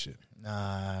cap this shit. Nah,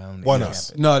 I don't think Why it not?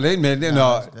 happened. No, they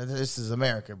no. This is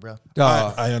America, bro.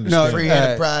 I understand. No, Free uh,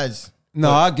 enterprise.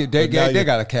 No, I get they But now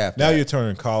got a cap. Now that. you're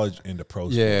turning college into pro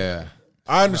sport. Yeah.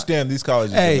 I understand these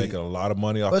colleges Hey. are making a lot of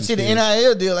money off But these see, the kids.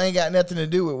 NIL deal ain't got nothing to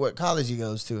do with what college he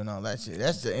goes to and all that shit.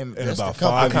 That's the that's about the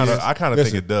I company. kind of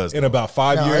think it does. In though. about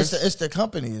 5 No, years. it's the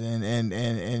company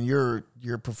and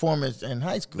your performance in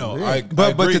high school. No, It I ain't.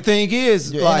 But agree. the thing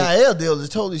is, Your like, NIL deal is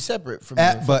totally separate from.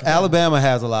 but Alabama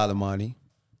has a lot of money.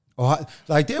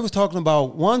 Like they was talking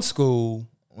about one school.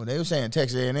 Well, they were saying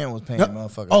Texas A&M was paying the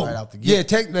motherfucker Oh, right off the yeah,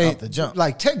 off the jump.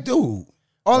 Like Tech, dude.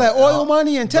 All that oil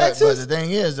money in Texas. But the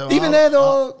thing is, though, even at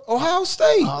Ohio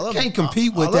State, all can't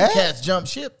compete with all them that. cats jump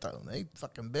ship though. They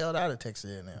fucking bailed out of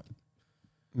Texas A&M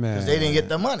Man, because they didn't get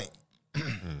the money.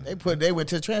 They went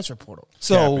to the transfer portal.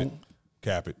 So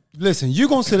Cap it. listen, you're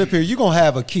gonna sit up here. You're gonna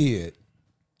have a kid,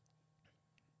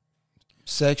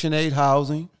 Section 8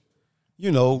 housing,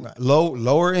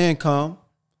 lower income,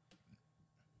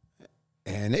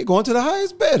 and they going to the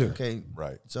highest bidder. Okay,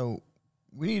 Right. so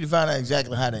we need to find out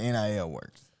exactly how the NIL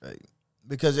works, right?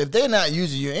 Because if they're not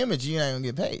using your image, you're not gonna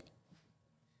get paid.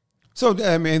 So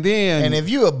I mean, then And if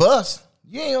you a bust,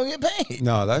 you ain't gonna get paid.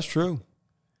 no, that's true.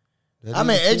 That I is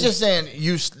mean, true. it's just saying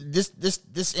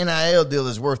this NIL deal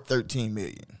is worth $13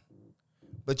 million,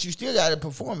 but you still got to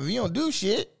perform. If you don't do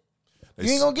shit, you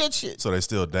ain't gonna get shit. So they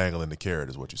still dangling the carrot,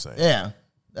 is what you're saying. Yeah,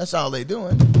 that's all they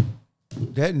doing.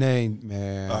 that name,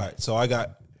 man. All right, so I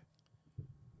got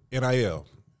NIL.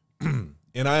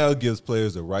 NIL gives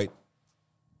players the right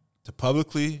to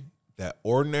publicly that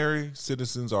ordinary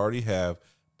citizens already have,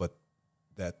 but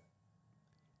that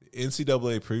the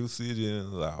NCAA previously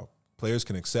didn't allow. Players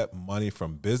can accept money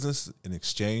from business in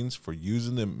exchange for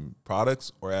using them in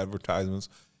products or advertisements,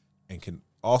 and can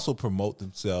also promote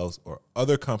themselves or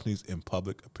other companies in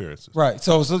public appearances. Right.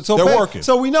 So They're working.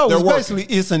 So we know They're it's working.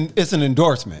 basically it's an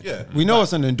endorsement. Yeah. We know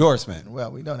it's an endorsement.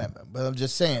 Well, we don't have, but I'm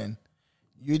just saying,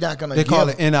 you're not gonna. They call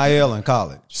it NIL in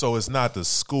college. So it's not the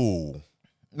school.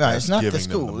 No, that's it's not the giving them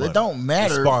the school. money. It don't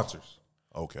matter. Sponsors.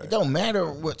 Okay. It don't matter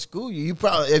what school you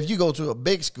probably, if you go to a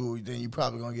big school, then you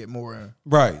probably gonna get more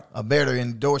Right. a better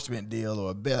endorsement deal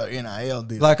or a better NIL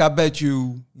deal. Like I bet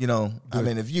you. You know, I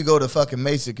mean, if you go to fucking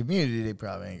Mesa Community, they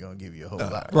probably ain't gonna give you a whole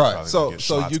lot. Right. Probably So gonna get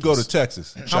so you go to Schlotzky's.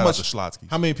 Texas. Shout How out much? to Schlotzky's.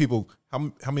 How many people? How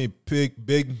many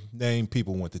big name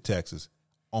people went to Texas?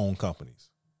 Own companies,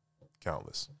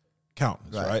 Countless.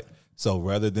 countless, Right. right? So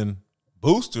rather than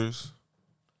boosters,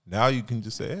 now you can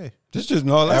just say, "Hey, This just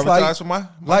no. That's advertise like for my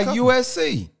company.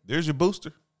 USC. There's your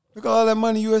booster." Look at all that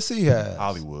money USC has.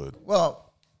 Hollywood.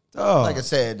 Well, Oh. like I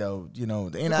said though, you know,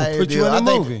 the gonna NIL put you deal. in a I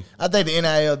think movie. the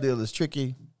NIL deal is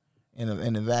tricky,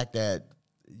 in the fact that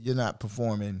you're not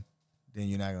performing, then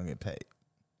you're not gonna get paid.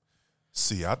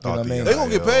 See, I thought know what I the mean? They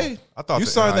gonna get NIL paid. I thought you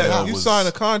the sign that. NIL You was- sign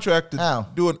a contract to How?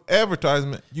 do an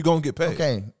advertisement. You gonna get paid.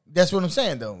 Okay, that's what I'm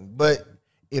saying though. But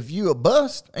if you a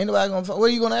bust, ain't nobody gonna. What are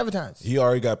you gonna advertise? He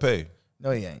already got paid.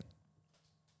 No, he ain't,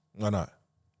 Why not?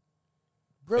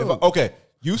 bro. Okay,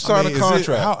 you sign I mean, a is it-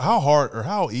 contract. how hard or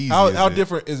how easy? How is it?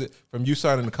 different is it from you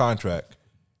signing the contract?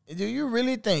 Do you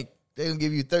really think they gonna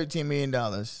give you $13 million?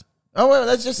 Oh well,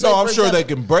 let's just say. No, I'm for sure they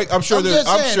example- can break. I'm sure I'm there's. just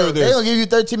I'm saying, sure though, they there's. gonna give you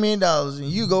 $13 million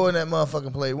and you go in that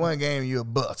motherfucking play one game and you a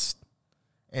bust,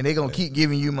 and they gonna keep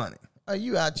giving you money. Are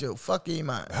you out your fucking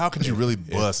mind? How could you really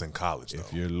bust in college though?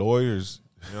 If your lawyers,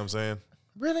 You know what I'm saying?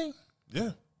 Really?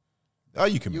 Yeah. oh,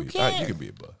 you can You be. can. You can be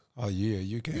a bust. Oh yeah,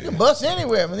 you can. You can bust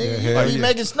anywhere, man. Yeah, you hell be yeah.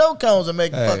 making snow cones and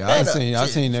making fuck Hey, that I up.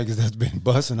 seen niggas that's been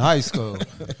busting high school.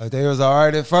 Like they was all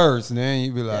right at first, and then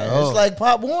you be like, Yeah, oh, It's like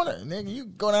Pop Warner, nigga. You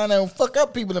go down there and fuck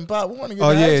up people in Pop Warner. Get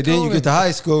oh to high yeah. Then school you get to and-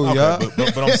 high school, Okay,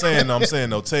 yeah. but I'm saying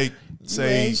though, take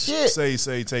ain't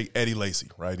shit. take Eddie Lacy,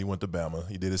 right? He went to Bama.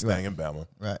 He did his thing in Bama,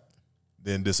 Right.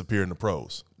 then disappeared in the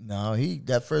pros. No,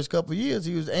 that first couple of years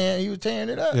he was tearing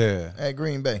it up. Yeah. At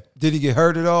Green Bay. Did he get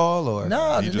hurt at all, or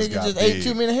No, He the just nigga got just big. ate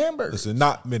too many hamburgers. Listen,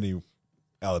 not many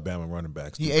Alabama running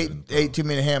backs. He do ate good in the pros. too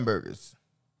many hamburgers.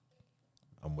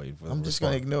 I'm waiting for. I'm the just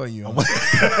gonna response. ignore you.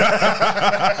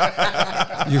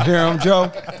 you hear him,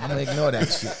 Joe? I'm gonna ignore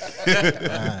that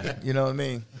shit. You know what I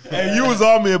mean? Hey, you was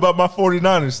on me about my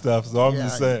 49ers stuff, so I'm Yeah,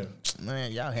 just saying.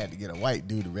 Man, y'all had to get a white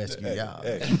dude to rescue y'all.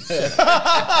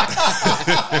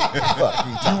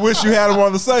 You wish you had him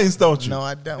on the Saints, don't you? No,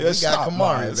 I don't. Yeah, We got stop Kamari,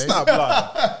 lying. baby. Stop lying.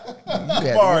 You had to Kamari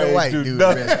get a ain't white do dude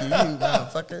nothing. to rescue you,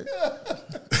 motherfucker.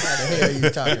 How the hell you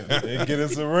talking? They get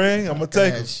us a ring. I'm gonna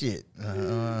take That him. shit.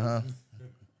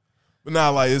 But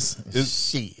now, like it's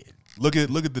Shit. look at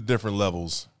the different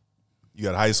levels. You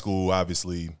got high school,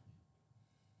 obviously,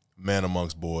 man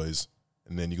amongst boys,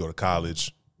 and then you go to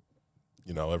college.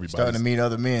 You know, Starting everybody's to meet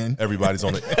other men. everybody's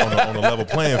on a level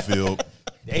playing field.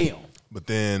 Damn. But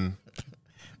then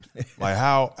Like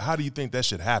how do you think that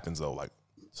shit happens though? Like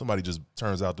somebody just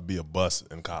turns out to be a bust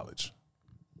in college.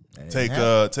 Take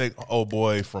old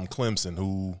boy from Clemson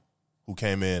who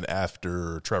came in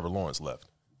after Trevor Lawrence left.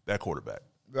 That quarterback.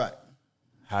 Right.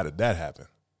 How did that happen?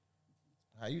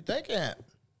 How you think that?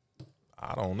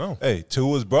 I don't know. Hey,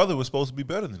 Tua's brother was supposed to be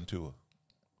better than Tua,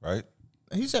 right?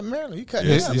 He's at Maryland. He cut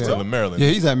Yeah, his he's still in Maryland. Yeah,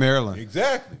 he's at Maryland.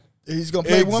 Exactly. He's gonna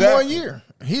play one more Exactly. year.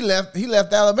 He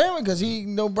left Alabama because he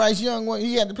know Bryce Young.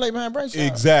 He had to play behind Bryce Young.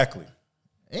 Exactly.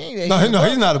 No,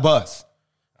 he's not a bust.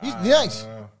 He's nice.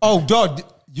 Oh, dog,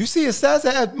 you see his stats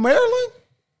at Maryland?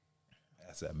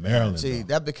 That's at Maryland. See,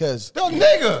 that because No,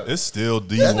 nigga. It's still D1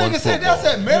 This football. nigga said that's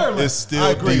at Maryland. It's still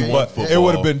I agree, D1 but football. it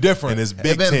would have been different. And it's it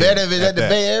Big been Ten. better if it's at the that.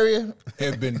 Bay Area.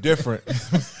 It'd been different.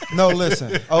 No,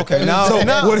 listen. Okay, now, So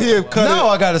now would he have cut now it?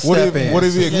 I got to Would step he- in. would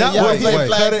he have- Now- y'all wait, play wait.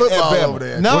 flag Cut it football at Bama. over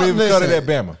there. Now, Would he have cut it listen.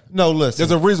 at Bama? No, listen.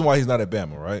 There's a reason why he's not at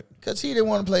Bama, right? Because he didn't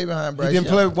want to play behind Bryce He didn't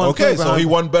play Young. one play Okay, so behind- he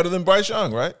wasn't better than Bryce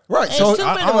Young, right? right. Ain't So too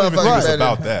I many don't even think motherfuckers it's better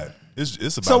about than- that.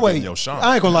 It's about So wait, getting your shine.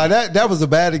 I ain't gonna lie. That was a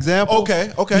bad example.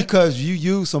 Okay. Because you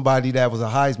used somebody that was a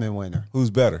Heisman winner, Who's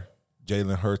better,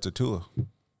 Jalen Hurts or Tua?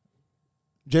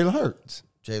 Jalen Hurts.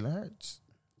 Jalen Hurts.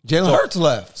 Jalen Hurts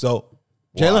left. So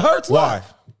Jalen Hurts Why?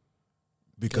 left.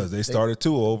 Because they started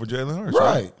Tua over Jalen Hurts,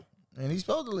 Right. And he's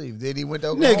supposed to leave. Then he went to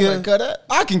Oklahoma and cut up.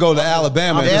 I can go to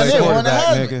Alabama and damn play near won the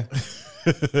quarterback,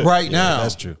 Heisman. nigga. Right now.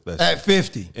 that's true. That's At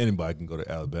 50. Anybody can go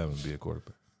to Alabama and be a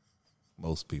quarterback.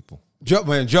 Most people.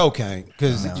 Joe can't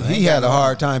because he had a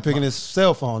hard time picking his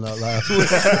cell phone up last week.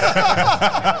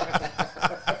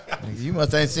 You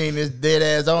must ain't seen this dead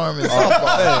ass arm in softball.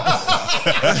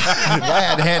 I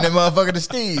had to hand that motherfucker to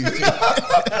Steve.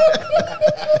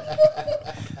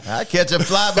 I catch a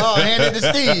fly ball, hand it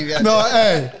to Steve. No,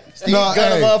 hey. Steve No, got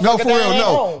a hey. No, for motherfucker real. down No.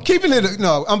 home. Keeping it,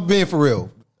 no, I'm being for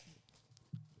real.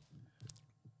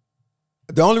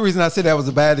 The only reason I said that was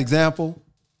a bad example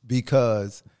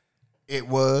because It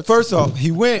was. first off,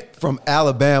 he went from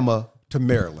Alabama to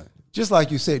Maryland. Just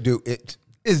like you said, dude,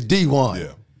 it's D1.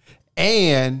 Yeah.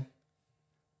 And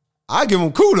I give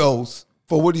him kudos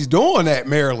for what he's doing at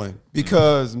Maryland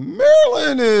because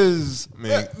Maryland is I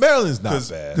mean, Maryland's not 'cause-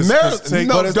 bad. 'cause- Maryland. take-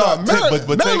 No, but it's dog, not- take- Maryland,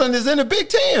 but take- Maryland is in the Big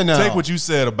Ten now. Take what you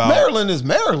said about Maryland is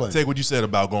Maryland. Take what you said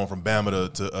about going from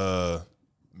Bama to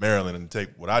Maryland, and take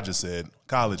what I just said.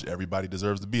 College, everybody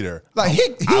deserves to be there. Like, he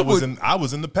I was would- I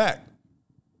was in the pack.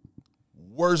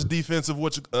 Worst defensive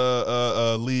league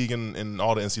in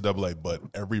all the NCAA, but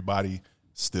everybody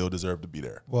still deserved to be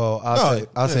there. Well,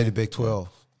 I'll say the Big 12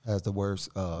 has the worst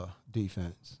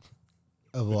defense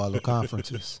of all the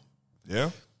conferences. Yeah.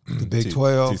 The Big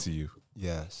 12, TCU.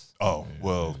 yes, Oh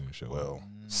well, sure. well,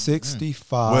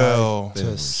 65 Well-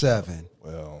 to 7,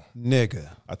 well. nigga.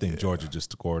 I think Georgia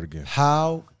just scored again.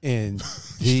 How in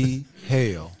the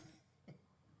hell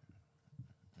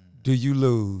do you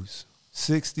lose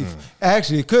 60?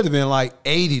 Actually, it could have been like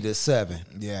 80 to 7.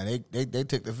 Yeah, they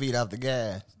took the feet off the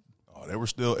gas. Oh, they were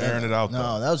still airing it out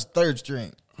No, though, that was third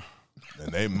string.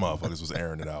 and they motherfuckers was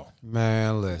airing it out.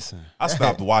 Man, listen. I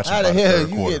stopped watching How by the the hell third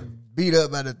you quarter. get beat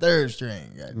up by the third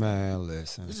string? Goddamn. Man,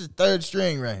 listen. This is third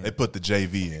string right They here. put the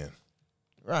JV in.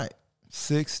 Right.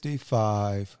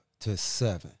 65 to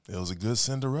 7. It was a good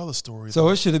Cinderella story. So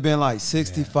it should have been like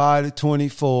 65 to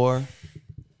 24.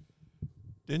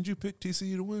 Didn't you pick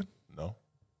TCU to win? No.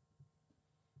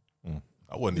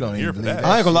 I wasn't You even don't here even for believe that.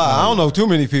 I ain't gonna lie. I don't know too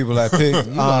many people that picked.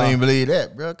 You don't even believe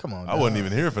that, bro. Come on. I wasn't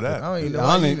even here for I that. don't even know. I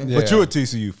why don't you even- even- yeah. But you're a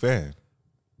TCU fan.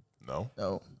 No.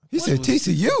 No. He said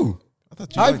TCU. I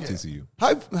thought you I- liked TCU.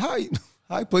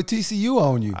 How put TCU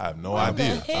on you? I have no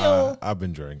idea. Hell. I've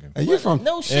been drinking. And you're from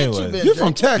No shit. Anyway. You been you're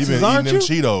from drinking. Texas, You've been aren't eating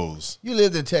you? them Cheetos. You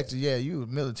lived in Texas. Yeah, you a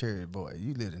military boy.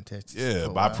 You lived in Texas. Yeah, for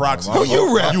a by while. proxy. Who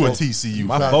you rep? You a TCU.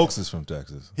 My folks is from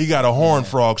Texas. He got a Horn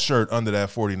Frog shirt under that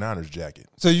 49ers jacket.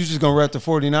 So you just gonna rep the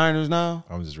 49ers now?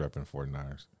 I'm just repping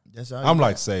 49ers. That's all I'm you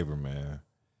like got. Saber, man.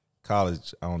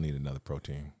 College, I don't need another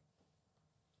protein.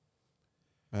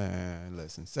 Man,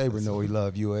 listen, Saber know he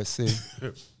love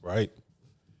USC. Right?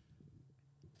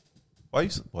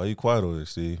 Why you quiet over there,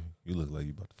 Steve? You look like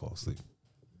you about to fall asleep.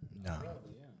 Nah,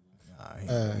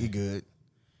 he good.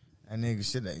 That nigga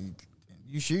shit.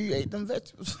 You sure you ate them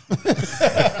vegetables?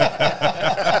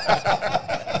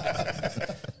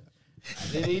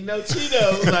 Didn't eat no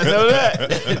Cheetos. I know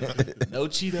that. No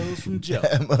Cheetos from Joe.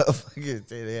 That motherfucker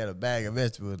said they had a bag of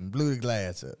vegetables and blew the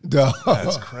glass up. Dog.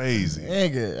 That's crazy.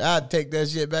 Nigga, I'd take that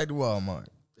shit back to Walmart.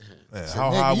 Man, Nigga,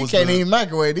 how high you was can't the, even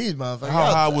microwave these motherfuckers. How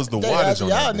Y'all- high was the y'all- wattage on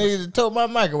Y'all that niggas told my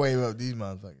microwave up, these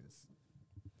motherfuckers.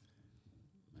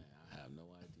 I have no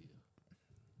idea.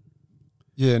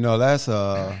 Yeah, no, that's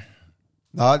no,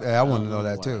 I want to know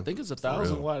that I too. think it's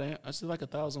 1,000 watt. I see like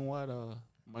 1,000 watt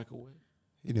Microwave.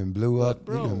 He done blew up.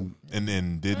 bro, He done, And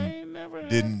then I ain't never had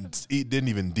didn't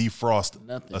even defrost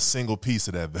Nothing. a single piece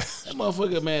of that veg. that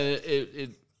motherfucker, man.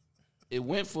 It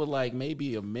went for like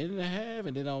maybe a minute and a half,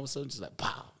 and then all of a sudden, just like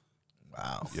pow.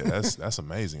 Wow. Yeah, that's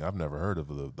amazing. I've never heard of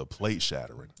the plate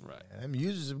shattering. Right. I'm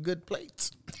using some good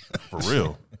plates. For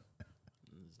real.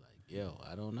 It's like, yo,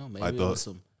 I don't know. Maybe Like it was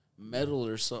some metal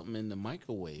or something in the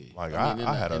microwave. Like, in I the-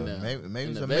 had in a- the- Maybe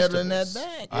in the some metal in that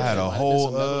vegetables. bag. I had a might have been whole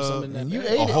some metal or something in that and you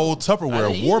bag. ate a it. whole I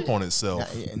Tupperware didn't warp eat it. on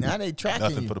itself. Now they tracking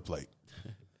Nothing you. for the plate.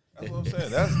 That's what I'm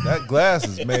saying. That glass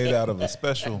is made out of a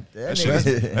special. That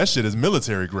That shit is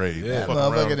military grade. That Fucking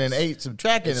motherfucker around. done ate some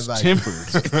tracking devices. Tempered.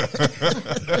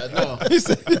 I know. he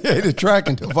said he ate a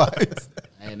tracking device.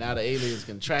 And now the aliens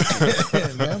can track me.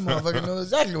 That motherfucker know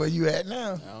exactly where you at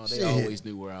now. Oh, they Shit. always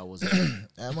knew where I was at.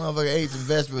 That motherfucker ate some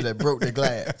vegetables that broke the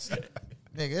glass.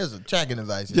 Nigga, there's a tracking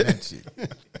device in that shit.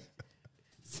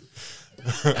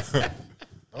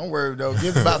 Don't worry though.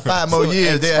 Give it about 5 more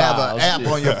years. They'll have an X-Files, app shit.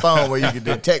 on your phone where you can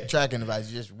detect tracking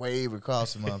devices. Just wave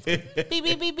across the motherfucker. Beep,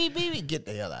 beep, beep, beep, beep. Get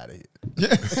the hell out of here.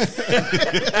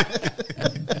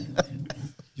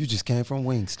 You just came from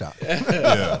Wingstop.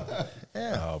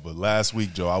 Yeah. But last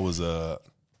week, Joe, I was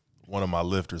one of my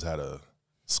lifters had a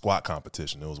squat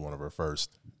competition. It was one of her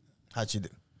first. How'd you do?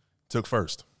 Took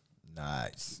first.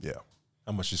 Nice. Yeah.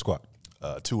 How much you squat?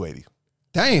 280.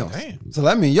 Damn. So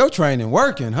that means your training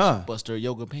working, huh? Bust her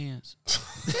yoga pants.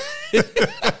 Hey.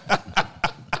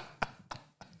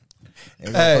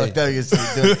 Hey. Fucked up. He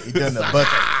done the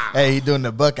Buckeye. Hey, he doing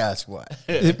the Buckeye squat.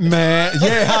 Man,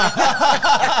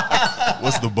 yeah.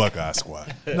 What's the Buckeye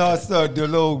squat? No, it's the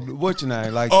little, what your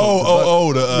name? Like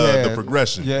The Yeah.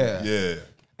 progression. Yeah. Yeah.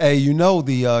 Hey, you know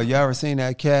you ever seen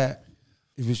that cat?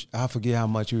 I forget how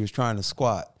much he was trying to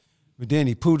squat, but then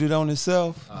he pooted on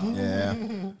himself. Yeah.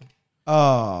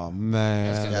 Oh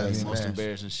man, That's gotta the be most embarrassing.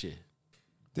 embarrassing shit.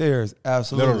 there's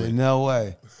absolutely Literally. no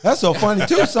way. That's so funny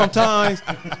too. Sometimes,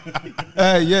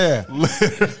 hey, yeah,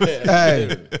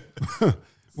 hey,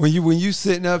 when you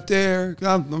sitting up there,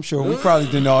 I'm sure we probably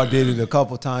done all did it a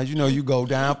couple times. You know, you go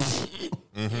down,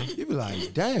 you be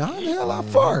like, damn, how the hell I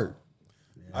fart?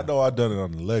 I know I done it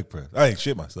on the leg press. I ain't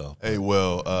shit myself. Hey,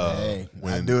 well, Hey, I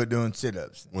when do it doing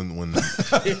sit-ups. when How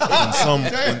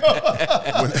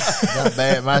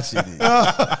bad my shit is.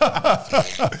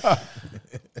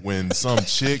 when some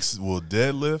chicks will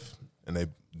deadlift and they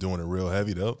doing it real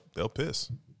heavy, they'll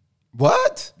piss.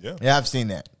 What? Yeah, Yeah, I've seen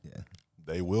that. Yeah,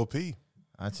 they will pee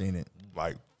I've seen it.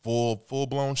 like full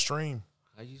blown stream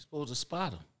How you supposed to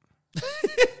spot them?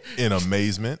 in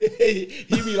amazement. He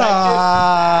be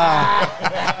like,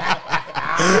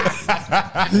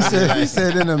 He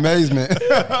said in amazement. Is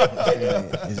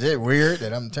it weird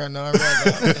that I'm turning on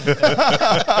right now?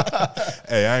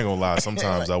 Hey, I ain't gonna lie.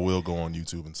 Sometimes I will go on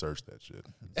YouTube and search that shit.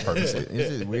 Purposely.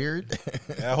 Is it weird?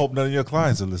 I hope none of your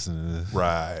clients are listening to this.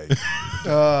 Right. it's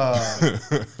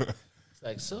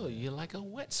like, so you're like a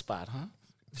wet spot, huh?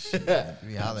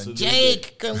 Be hollering,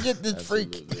 Jake, come get this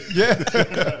freak.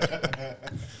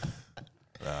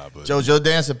 But JoJo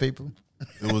Dancer, people.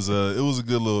 it was a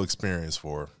good little experience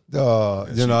for her.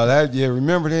 You know that? Yeah,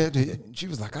 remember that? She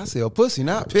was like, "I sell pussy,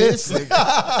 not piss."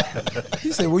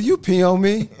 He said, "Will you pee on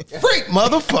me, freak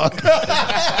motherfucker?"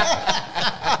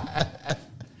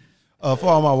 For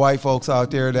all my white folks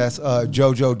out there, that's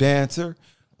JoJo Dancer.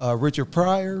 Richard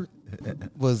Pryor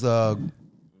was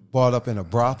brought up in a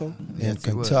brothel in Yes,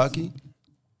 he was. Kentucky.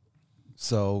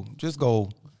 So just go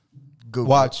Google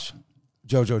watch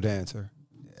JoJo Dancer,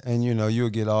 and you know you'll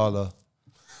get all the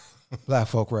black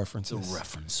folk references. The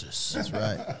references. That's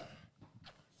right.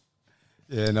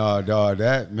 Yeah, no, dog,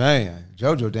 that man,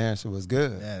 JoJo Dancer was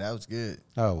good. Yeah, that was good.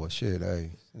 Oh well, shit.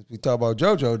 Hey, since we talk about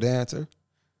JoJo Dancer,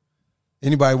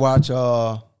 anybody watch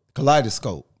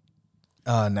Kaleidoscope?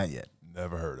 Not yet.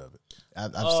 Never heard of it.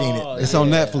 I've seen it. It's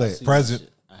on I Netflix. see that Present.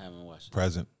 shit. I haven't watched it.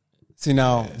 Present. See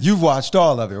now, you've watched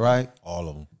all of it, right? All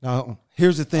of them. Now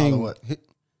here's the thing. All of what?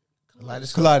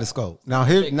 Kaleidoscope. Now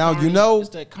here, That now Carney- you know, It's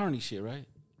that Carney shit, right?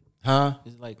 huh?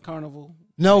 It's like Carnival.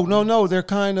 No. They're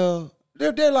kind of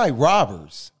they're like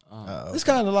robbers. Uh-oh. It's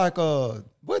kind of like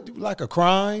like a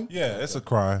crime. Yeah, it's a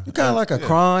crime. Kind of like a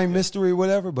crime, mystery,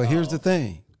 whatever. But here's the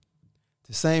thing: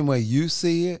 the same way you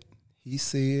see it,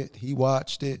 he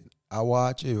watched it, I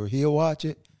watch it, or he'll watch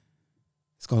it.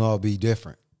 It's gonna all be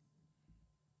different.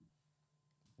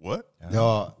 What?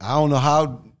 Y'all, I don't know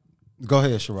how. Go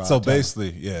ahead, Sherrod. So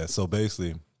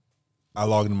basically, I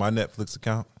log into my Netflix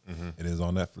account. It is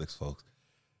on Netflix, folks.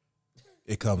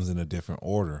 It comes in a different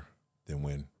order than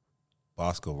when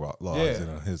Bosco logs in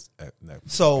on his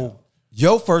Netflix. So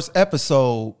your first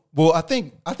episode. Well, I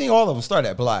think all of them start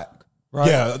at black. right?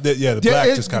 Yeah, the black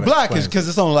it- just kind of black is because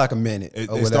it's only like a minute. It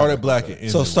or started whatever. black and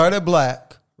ended So with- start at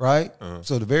black, right?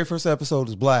 So the very first episode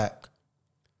is black.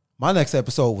 My next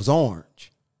episode was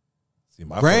orange. See,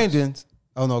 my Brandon's.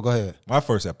 Oh no, go ahead. my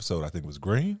first episode I think was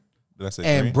green. Did I say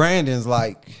And green? Brandon's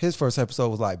like his first episode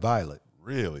was like violet.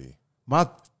 Really? My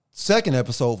second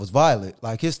episode was violet.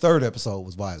 Like his third episode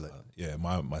was violet. Yeah,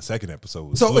 my second episode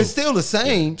was So blue. it's still the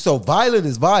same. So violet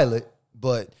is violet,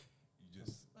 but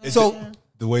so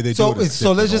the way they do so it is it's,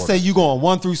 so let's different just say orders. you going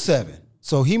 1 through 7.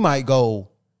 So he might go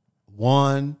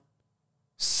 1,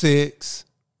 6,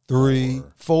 3,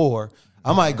 4.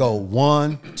 I might go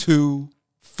 1, 2,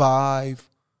 5,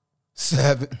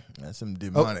 7. That's some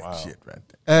demonic shit right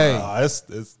there. Hey,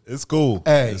 It's cool.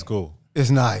 Hey. It's cool. it's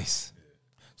nice.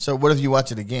 So what if you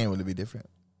watch it again? Will it be different?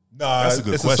 Nah, That's a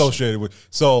good it's question. associated with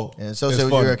so And associated it's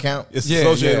with fun. your account? It's Yeah,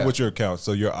 associated yeah. with your account,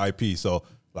 so your IP. So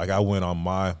like I went on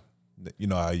my, you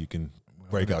know how you can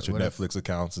break out your what if- Netflix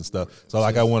accounts and stuff. So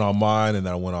like I went on mine and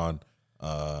then I went on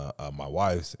my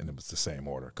wife's, and it was the same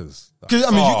order because 'Cause,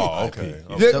 I mean, you Oh, can, okay.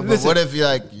 Yeah, So, but listen, what if you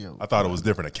like I thought it was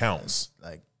different accounts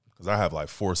like because I have like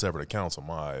 4 separate accounts on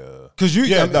my. because you,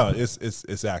 yeah, I mean, no,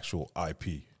 it's actual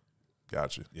IP.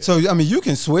 Gotcha. so I mean, you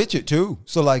can switch it too.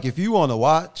 So like, if you want to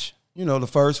watch, you know, the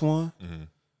first one,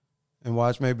 and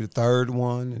watch maybe the third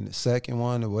one and the second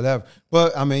one or whatever.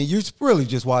 But I mean, you really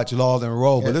just watch it all in a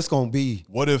row. But it's gonna be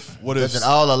What if? does it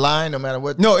all align no matter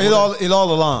what? no, it all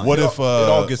aligns. What if? It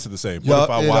all gets to the same. Yeah, if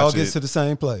I it all watch gets it- to the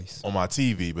same place. on my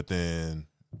TV, but then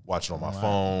watch it on my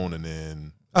phone, and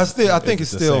then I think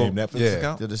it's the still same Netflix yeah.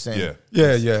 account? They're the same.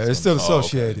 yeah. Yeah, it's still Oh, okay.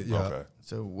 associated. Yeah. Okay.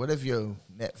 So what if your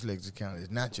Netflix account is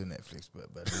not your Netflix, but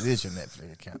it is your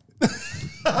Netflix account?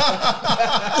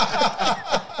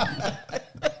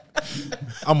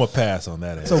 I'm gonna pass on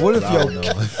that. So what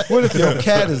if your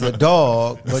cat is a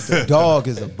dog, but the dog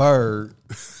is a bird,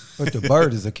 but the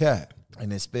bird is a cat?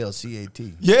 And it's spelled CAT.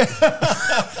 Yeah.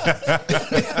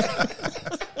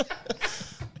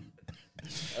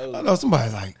 I know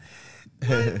somebody like,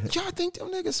 y'all think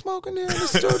them niggas smoking there in the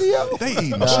studio? They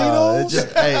eating It's Cheetos.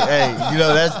 just- hey, you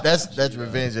know that's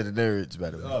Revenge of the Nerds,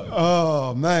 by the way.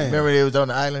 Oh man. Remember they was on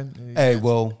the island? Hey,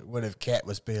 well, What if cat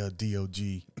was spelled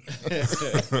D-O-G?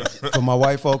 for my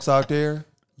white folks out there,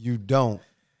 you don't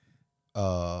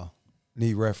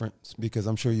need reference because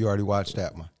I'm sure you already watched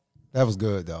that one. That was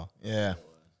good though. Yeah.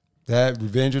 That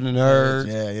Revenge of the Nerds.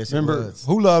 Yeah, yes, it Remember was.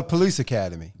 who loved Police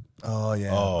Academy? Oh yeah.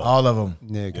 All of them.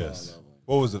 Niggas. Yes.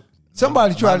 What was it?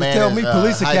 Somebody tried to man tell is, me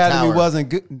Police Academy Hightower. wasn't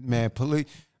good. Man,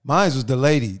 mine was the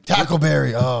lady.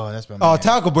 Tackleberry. Oh, that's my man. Oh,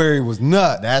 Tackleberry was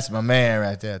nuts. That's my man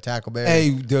right there. Tackleberry. Hey,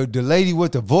 the lady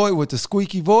with the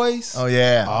squeaky voice. Oh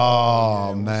yeah.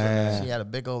 Oh She man. had a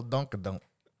big old dunkadunk.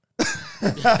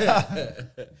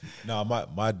 No,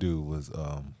 my dude was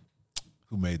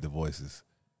who made the voices.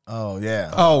 Oh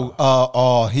yeah.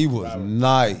 Oh, he was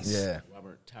nice. Yeah.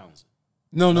 Robert Townsend.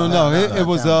 No. It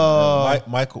was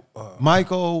Michael.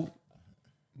 Michael.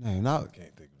 No, not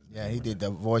Yeah, he did the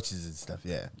voices and stuff.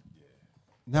 Yeah.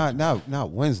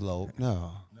 not Winslow.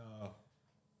 No.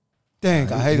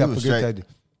 Dang, I hate he I was forget straight. that.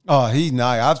 Oh, he's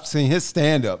nice. I've seen his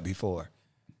stand up before.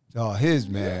 Oh, his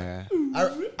man.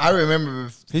 I remember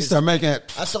He started making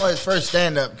it. I saw his first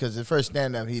stand up because the first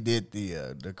stand up he did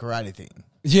the karate thing.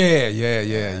 Yeah.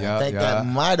 I think that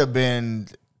might have been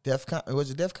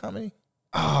was it Def Comedy?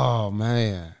 Oh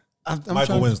man, I'm Michael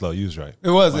trying- Winslow. You was right. It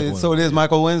was. Michael So it is Winslow.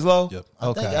 Michael Winslow. Yep.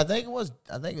 Okay. I think it was.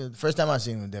 I think it was the first time I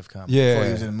seen him in Def Comedy. Yeah. Before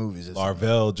he was in the movies. or something.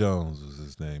 Larvell Jones was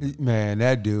his name. Man,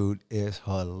 that dude is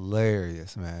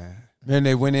hilarious, man. Then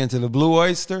they went into the Blue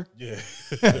Oyster. Yeah.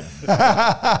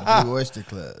 Blue Oyster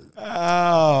Club.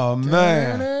 Oh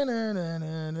man.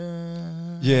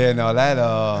 Yeah, no,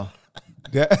 that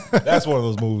That's one of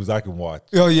those movies I can watch.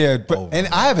 oh yeah, but Oh, and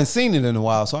I haven't seen it in a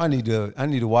while, so I need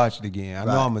to watch it again. I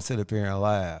know Right. I'm gonna sit up here and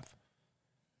laugh.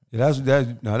 Yeah,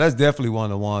 that's definitely one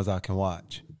of the ones I can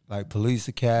watch. Like Police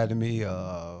Academy.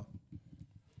 And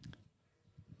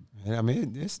I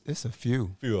mean, it's a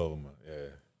few, A few of them. Yeah.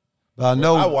 but I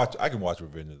know. I can watch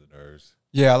Revenge of the Nerds.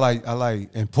 Yeah, I like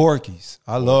and Porky's.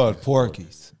 I love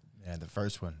Porky's. Yeah, the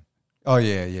first one. Oh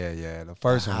yeah. The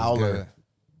first one was Howler. good.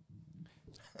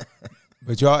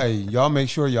 But y'all make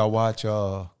sure y'all watch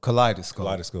Kaleidoscope.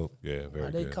 Kaleidoscope. Yeah, very Why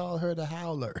they good. call her the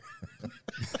Howler?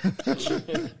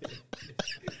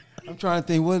 I'm trying to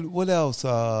think what else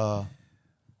I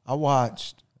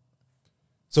watched.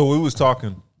 So we was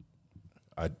talking.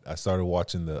 I started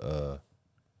watching the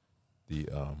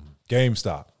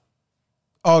GameStop.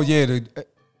 Oh yeah, the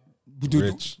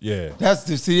Rich. Yeah. that's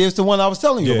it's the one I was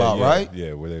telling you about, yeah, right?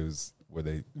 Yeah, where they was where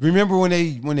they Remember when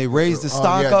they raised the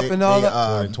stock up and all that?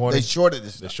 2020? They shorted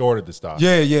this. they shorted the stock.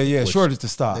 Yeah. Shorted the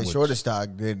stock. They shorted stock.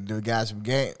 The guys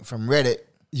from Reddit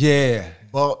Yeah.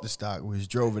 bought the stock, which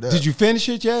drove it up. Did you finish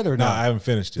it yet or No, not? I haven't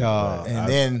finished it. Dog. but And I-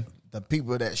 then the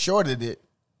people that shorted it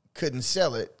couldn't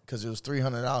sell it because it was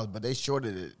 $300, but they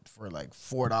shorted it for like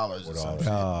 $4 or something.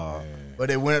 Dog.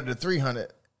 But it went up to $300,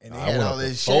 and they had went all up to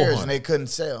these shares, 400. and they couldn't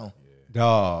sell.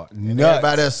 Dog. And Nuts.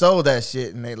 everybody else sold that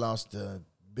shit, and they lost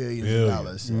billions Billions. of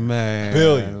dollars. Man.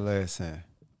 Billion. Listen.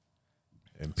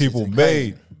 and people It's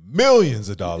made millions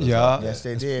of dollars. Yeah. off Yes,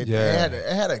 they did. Yeah.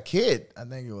 They had a kid. I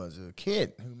think it was a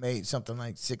kid who made something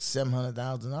like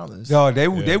 $600,000-$700,000. Dog, they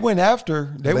went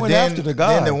after the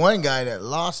guy. Then the one guy that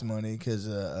lost money because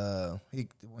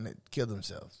when they killed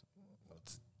themselves.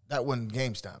 That wasn't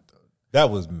GameStop though. That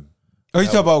was Oh, you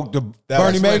talking about the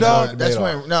Bernie Madoff? That's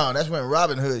when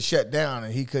Robinhood shut down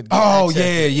and he couldn't. Oh access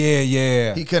it.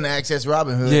 yeah. He couldn't access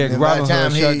Robinhood. Yeah, and by the Robinhood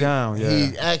time shut down, yeah. he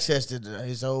accessed it.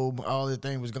 His all the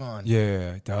thing was gone.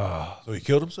 Yeah, dog. So he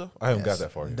killed himself? I haven't got Yes.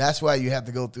 that far yet. That's why you have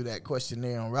to go through that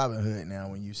questionnaire on Robinhood now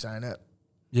when you sign up.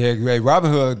 Yeah,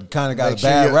 Robin Hood kind of got Make a sure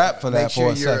bad your- rap for that make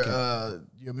for a sure second.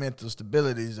 your mental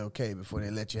stability is okay before they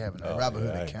let you have a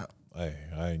Robinhood Yeah, account. I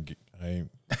ain't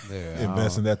Yeah,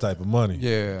 investing that type of money.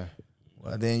 Yeah.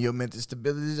 Well, then your mental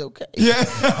stability is okay. Yeah.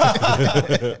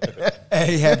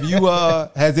 Hey,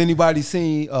 has anybody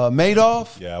seen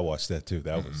Madoff? Yeah, I watched that too.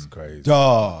 That was crazy.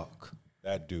 Dog.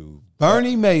 That dude.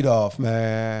 Bernie Madoff,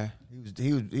 man.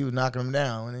 He was knocking him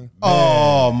down, wasn't he?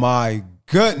 Oh my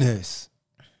goodness.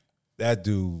 That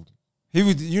dude. He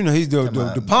was, he's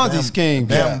the Ponzi scheme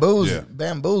guy.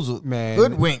 Bamboozled, Man.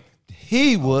 hoodwinked,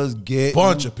 He was getting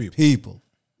Bunch of people.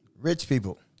 rich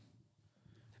people.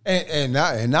 And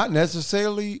not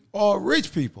necessarily all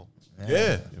rich people.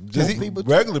 Yeah. Just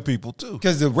regular people too.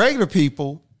 Because the regular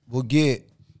people will get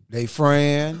their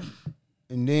friend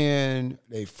and then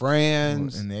they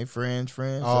friends. And they friends.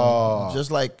 Oh. So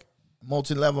just like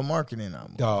multi-level marketing.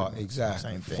 Dog,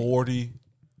 exactly. Same thing. $40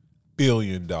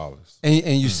 billion.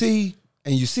 And you see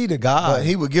the guy. But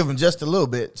he would give them just a little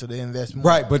bit so they invest more.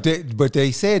 Right, but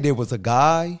they said there was a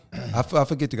guy, I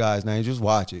forget the guy's name, just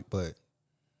watch it, but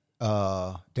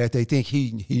that they think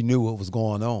he knew what was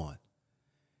going on.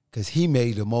 Because he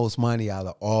made the most money out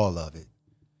of all of it.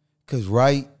 Because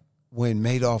right when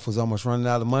Madoff was almost running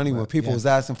out of money, when people was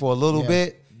asking for a little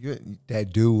bit,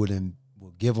 that dude would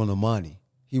give him the money.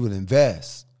 He would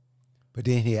invest. But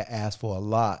then he'd ask for a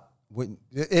lot.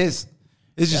 It's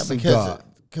just because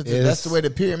that's the way the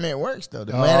pyramid works, though.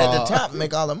 The man at the top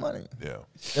make all the money. Yeah.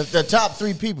 The top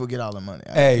three people get all the money. out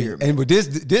of the Hey, pyramid. and with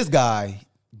this guy,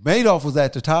 Madoff was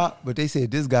at the top, but they said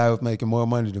this guy was making more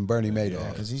money than Bernie Madoff.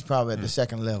 because he's probably at the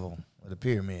second level of the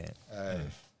pyramid,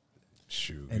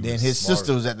 Shoot. and he then was his smart.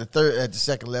 sister was at the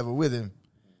second level with him.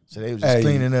 So they was just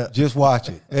cleaning up. Just watch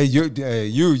it. Hey, you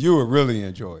would really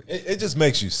enjoy it. It just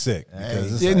makes you sick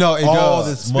because it's Yeah, like no, it all does.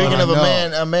 this Speaking money. of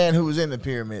know. a man who was in the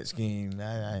pyramid scheme,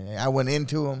 I went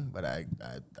into him, but I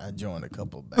joined a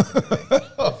couple back in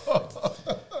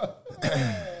the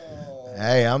day.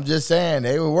 Hey, I'm just saying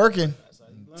they were working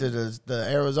to the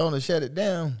Arizona shut it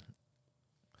down.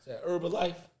 Is that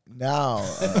Herbalife? No,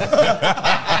 it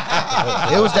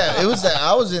was that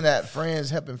I was in that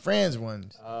helping friends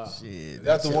one. Shit,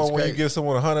 That's the shit one was where you crazy. give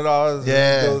someone $100.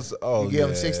 Yeah, And it goes, oh, you give them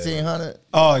yeah. 1,600.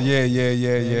 Oh yeah.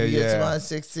 You get somebody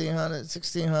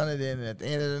 1,600, and at the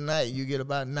end of the night, you get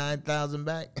about 9,000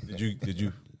 back. Did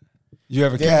you? You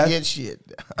ever Didn't catch? get shit.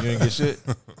 You didn't get shit,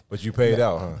 but you paid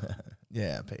out, huh?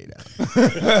 Yeah, I paid out.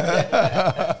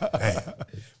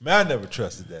 Man, I never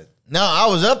trusted that. No, I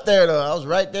was up there though. I was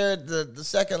right there at the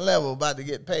second level, about to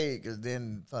get paid, because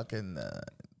then fucking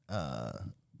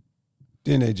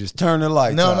Then they just turn the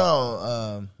lights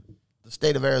off. the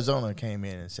state of Arizona came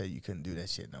in and said you couldn't do that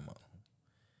shit no more.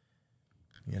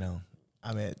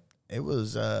 I mean, it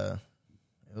was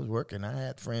working. I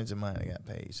had friends of mine that got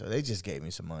paid, so they just gave me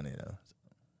some money though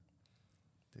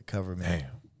to cover me. Damn.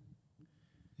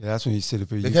 Yeah, that's when you sit up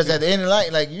here. Because at the end of the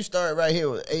night, like you start right here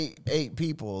with eight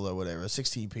people or whatever,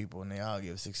 16 people, and they all give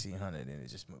 1,600, and it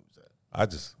just moves up.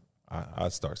 I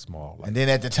start small. Like And then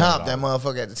at the top, that $10.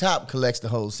 motherfucker at the top collects the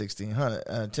whole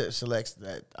 1,600, selects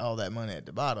all that money at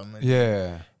the bottom, and,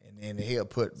 yeah. and then he'll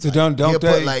put So don't he'll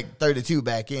they- put like 32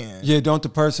 back in. Yeah, don't the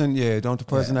person at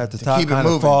the To top keep it kind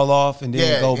of moving. fall off and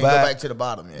then go and back? to the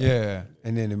bottom. Yeah,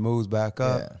 and then it moves back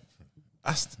up.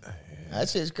 Yeah. That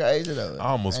shit's crazy though. I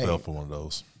almost Hey, fell for one of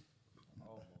those.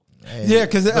 hey. Yeah,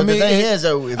 because But I mean, the thing is,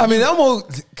 though,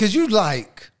 almost because you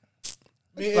like,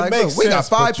 It Like, makes look, we got sense,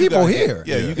 5 but you people gotta here.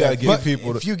 get, you gotta get But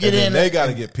people. if you and get then in, they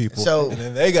gotta get people. so- and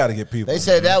then they gotta get people. They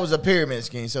said that was a pyramid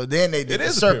scheme. So then they did It the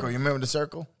is a circle. pyramid. You remember the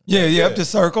circle? Yeah, up the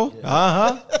circle.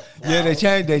 Yeah, they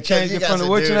changed You it got from the to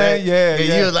what do your that. name? Yeah, And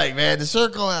yeah. you was like, man, the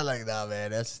circle. I'm like, nah,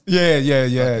 man, that's Yeah.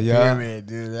 pyramid,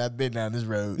 dude. I've been down this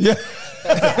road. Yeah.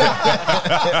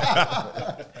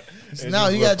 No,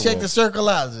 you gotta check the circle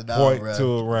out. I said, no, point bro. to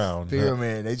a round.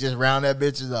 Pyramid. They just round that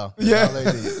bitches off. That's Yeah. all they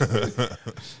did.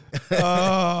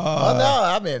 Oh no,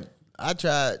 I mean, I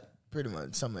tried pretty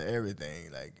much some of everything.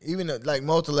 Like even like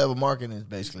multi-level marketing is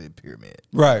basically a pyramid.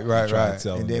 Right.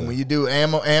 And then when you do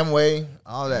Amway,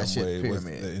 all that shit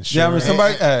pyramid. Yeah, I mean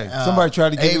somebody tried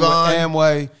to get me with Avon.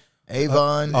 Amway.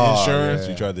 Avon, insurance, yeah.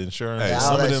 you tried the insurance. Hey, all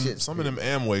some of that them, shit's some of them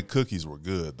Amway cookies were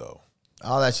good though.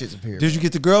 all that shit's a pyramid. Did you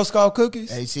get the Girl Scout cookies?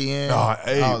 ACN? Nah,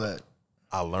 hey. all that.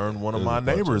 I learned one of my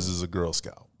neighbors is a Girl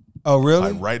Scout, Oh,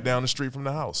 really? like right down the street from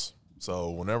the house. So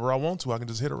whenever I want to, I can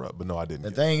just hit her up. But no, I didn't. The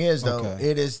get thing is, though, Okay.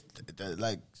 it is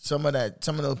like some of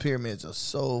those pyramids are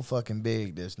so fucking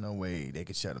big. There's no way they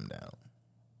could shut them down.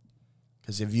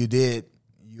 Because if you did,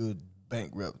 you would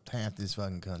bankrupt half this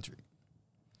fucking country.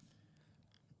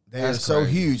 They are That's so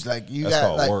crazy. huge. Like you That's got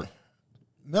called like work.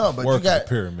 no, but Work you got is a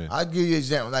pyramid. I'll give you an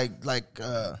example. Like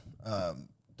the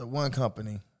one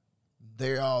company,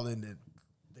 they're all in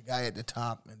the guy at the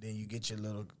top, and then you get your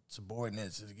little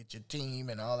subordinates, you get your team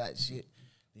and all that shit.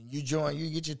 Then you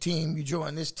get your team, you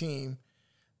join this team,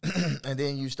 and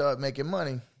then you start making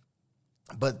money.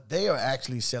 But they are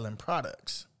actually selling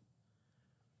products.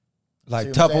 Like See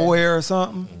what I'm saying? Tupperware or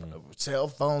something? Cell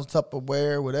phones,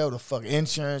 Tupperware, whatever the fuck,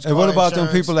 insurance. And car what about them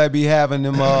insurance, people that be having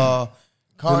them car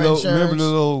remember insurance, the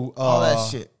little all that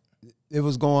shit. It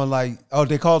was going like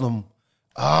they called them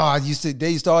they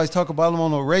used to always talk about them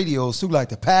on the radio too, like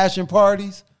the passion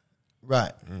parties.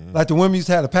 Right, Like the women used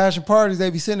to have the passion parties, they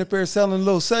be sitting up there selling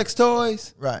little sex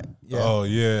toys. right. Yeah. Oh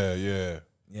yeah. yeah.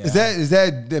 Is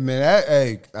that I mean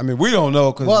I mean we don't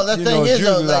know because Well, the thing is, it's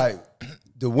though, usually like,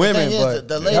 the women, thing is, but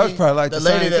the that was probably like the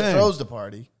lady same that thing. throws the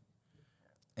party,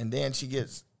 and then she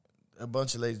gets a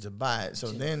bunch of ladies to buy it. So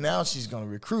then now she's going to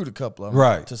recruit a couple of them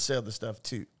Right. to sell the stuff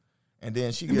too, and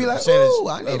then she be gets a like, percentage "Ooh,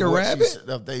 I need of a what rabbit."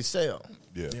 of they sell.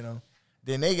 Yeah. You know,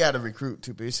 then they got to recruit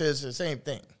too. But it says the same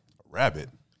thing. rabbit.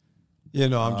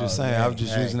 I'm just saying. I was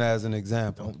just hey. using that as an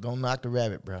example. Don't knock the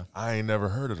rabbit, bro. I ain't never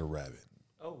heard of the rabbit.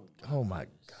 Oh my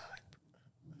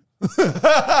god.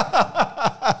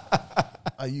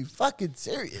 Are you fucking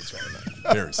serious right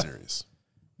now? Very serious.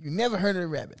 You never heard of the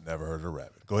rabbit? Never heard of the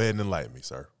rabbit. Go ahead and enlighten me,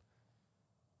 sir.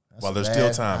 That's While a there's bad-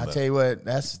 still time I left. tell you what,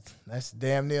 that's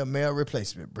damn near male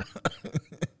replacement, bro.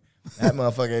 That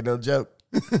motherfucker ain't no joke.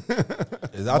 I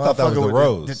thought that was the Motherfucker with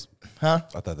rose. Huh?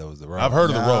 I thought that was the rose. I've heard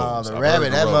of the Nah, rose. the I've heard rabbit,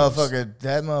 of the that rose.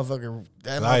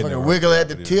 I ain't never motherfucker heard wiggle of at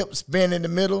the rabbit tip, spin in the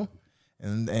middle,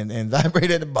 and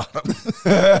vibrate at the bottom.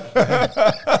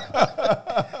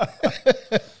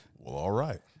 Well, all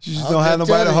right. You just I'm don't have just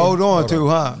nobody to telling you. hold on to,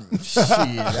 huh?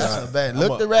 Shit, that's so bad.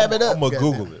 Look the rabbit up. I'm gonna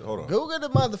goddamn. Google it. Hold on. Google the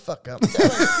motherfucker. I'm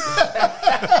telling you.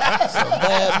 That's a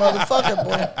bad motherfucker,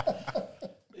 boy.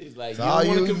 He's like, So you all don't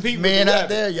want to you compete with men the out rabbit.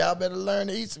 there, y'all better learn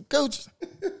to eat some coochies.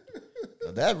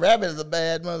 So that rabbit is a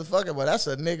bad motherfucker, but that's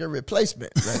a nigga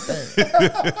replacement right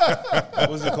there.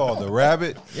 What's it called? The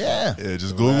rabbit Yeah. Yeah,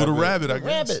 just Google the rabbit, I guess.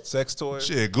 Rabbit. sex toy.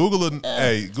 Shit, Google it.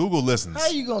 Hey, Google listens. How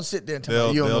you gonna sit there and tell They'll-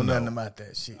 me you don't know they'll nothing know. about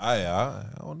that shit? I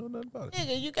don't know nothing about it.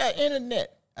 Nigga, you got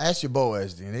internet. Ask your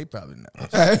boys, then they probably know.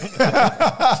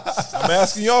 I'm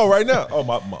asking y'all right now. Oh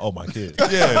my kids.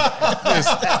 Yeah,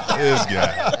 this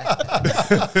guy.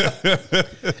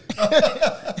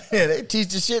 Yeah, they teach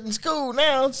the shit in school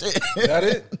now. Shit. That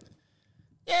it?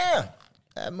 Yeah.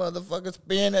 That motherfucker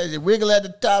spin, wiggle at the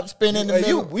top, spin in the Hey,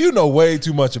 middle. you know way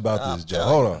too much about this, Joe.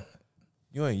 telling Hold you. on.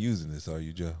 You ain't using this, are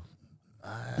you, Joe?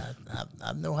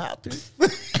 I know how to.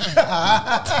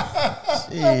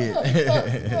 Shit.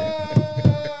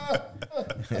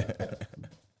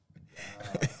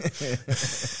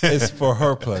 It's for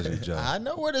her pleasure, Joe. I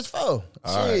know what it's for.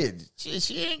 Shit.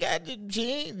 She ain't got the.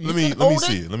 She ain't. you Let me can hold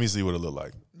see it. it. Let me see what it look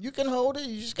like. You can hold it.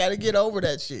 You just got to get over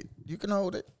that shit. You can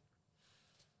hold it.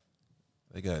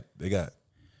 They got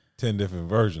 10 different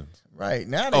versions. Right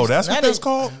now. Oh, that's now what that's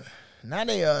called. Now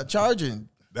they charging.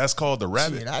 That's called the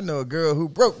rabbit. Shit, I know a girl who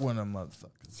broke one of them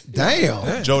motherfuckers.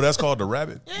 Damn. Joe, that's called the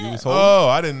rabbit. You was holding. Oh,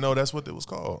 I didn't know that's what it was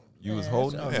called. You was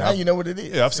holding. So it? now you know what it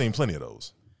is. Yeah, I've seen plenty of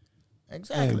those.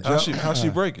 Exactly. How she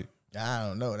break it? I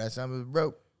don't know. That something was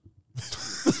broke.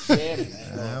 Yeah,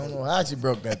 man. I don't know how she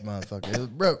broke that motherfucker. It was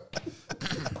broke.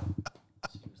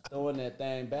 Throwing that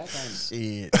thing back on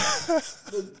you. Shit.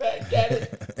 Look back at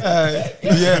it.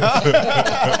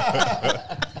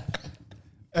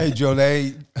 Yeah. Hey, Joe,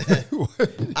 they.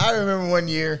 I remember one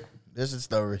year. This is a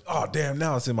story. Oh damn!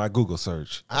 Now it's in my Google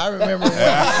search. I remember one year.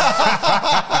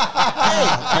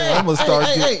 I'm gonna start.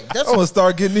 I'm gonna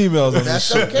start getting emails on this That's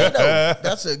shit. okay though.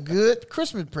 That's a good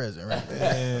Christmas present right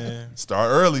there. Start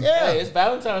early. Yeah. Hey, it's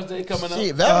Valentine's Day coming up.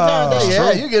 Shit, Valentine's Day,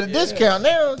 yeah, you get a discount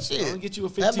now. Shit, I'll get you a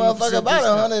that 15% motherfucker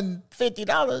about discount.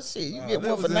 $150. Shit, you get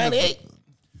one for was in the- $98.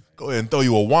 Go ahead and throw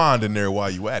you a wand in there while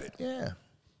you at it. Yeah,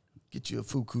 get you a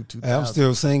Fuku 2000. Hey, I'm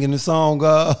still singing the song.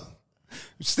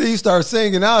 Steve starts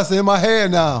singing. Now it's in my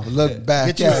head now. Look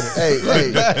back Get you, at it.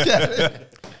 hey, Back at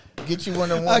it. get you one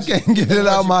of the I ones. can't get it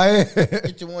out my head.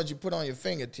 Get you ones you put on your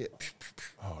fingertip.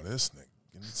 Oh, this nigga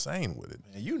getting insane with it.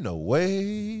 Man, you know way.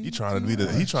 He trying to be the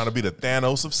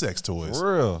Thanos of sex toys.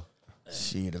 For real.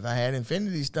 Shit, if I had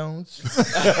Infinity Stones,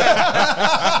 shit, I'd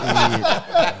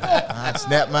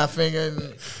snap my finger.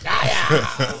 And,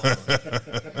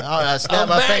 I'd snap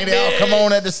my finger. They all come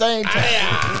on at the same time.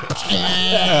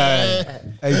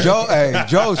 Hey, Joe. Hey,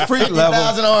 Joe's freak level.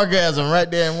 50,000 orgasm right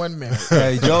there in 1 minute.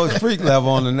 Hey, Joe's freak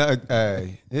level on the.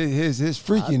 Hey, his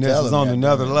freakiness is on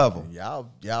another level. Y'all,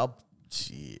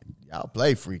 shit, y'all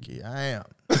play freaky. I am.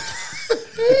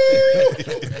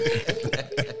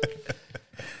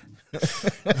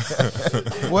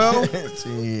 Well,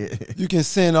 Shit. you can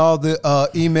send all the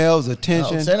emails,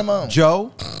 attention. Oh, send 'em on.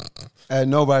 Joe at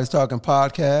Nobody's Talking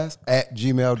Podcast at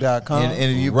gmail.com.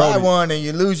 And if you buy one and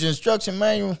you lose your instruction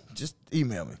manual, just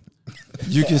email me.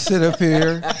 You can sit up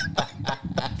here,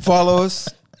 follow us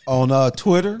on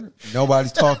Twitter,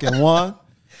 Nobody's Talking One,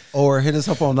 or hit us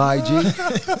up on IG,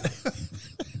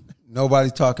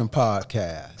 Nobody's Talking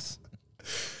Podcast.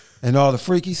 And all the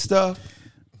freaky stuff,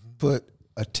 put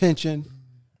attention,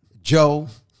 Joe,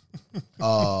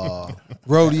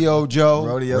 Rodeo Joe,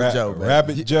 Rodeo Joe, baby.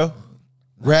 Rabbit Joe.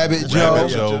 Rabbit Joe, Rabbit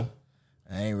Joe,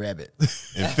 I ain't rabbit.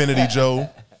 Infinity Joe.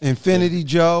 Infinity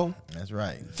Joe, That's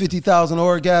right. 50,000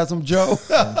 Orgasm Joe.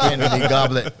 Infinity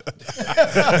Goblet.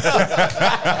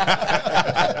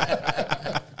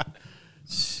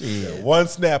 Shit. One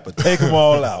snapper, take them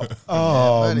all out.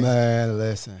 Oh, buddy. man,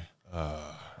 listen.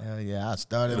 Hell yeah, I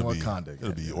started in Wakanda.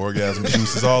 It'll be orgasm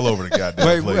juices all over the goddamn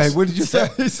Wait, place. what did you say?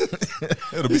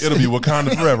 It'll be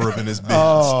Wakanda forever up in this bitch.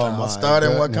 Oh, I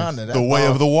started in goodness. Wakanda. That the way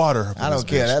bald- of the water. Up in I don't this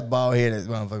care. bitch. That bald headed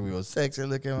motherfucker was sexy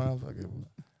looking motherfucker.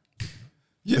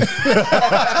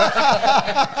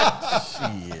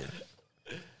 Shit.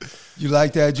 You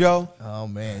like that, Joe? Oh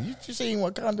man, you seen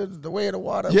Wakanda, the way of the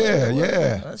water? Yeah,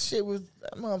 yeah. That shit was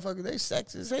that motherfucker. They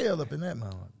sexy as hell up in that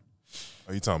motherfucker.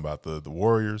 Are you talking about the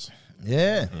Warriors?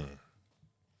 Yeah.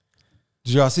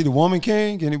 Did y'all see The Woman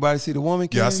King? Anybody see The Woman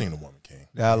King? Yeah, I seen the Woman King.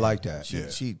 Yeah, I like that.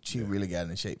 She really got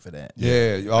in shape for that.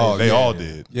 Yeah. Oh, They yeah. all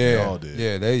did. Yeah. They all did.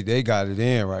 Yeah, they got it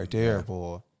in right there,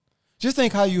 boy. Just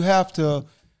think how you have to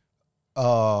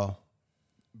I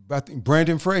think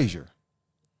Brendan Fraser.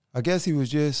 I guess he was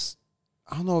just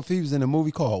I don't know if he was in a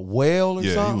movie called Whale or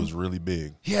Yeah, something. he was really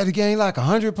big. He had to gain like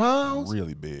 100 pounds.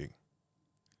 Really big.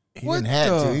 He What didn't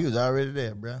have the- to. He was already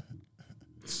there, bro.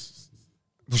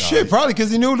 Well, shit, probably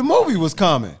because he knew the movie was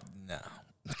coming. No,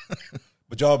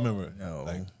 But y'all remember? no.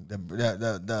 Like,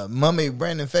 The mummy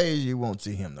Brandon Fraser, you won't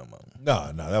see him no more.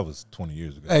 no, that was 20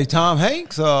 years ago. Hey, Tom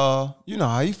Hanks, you know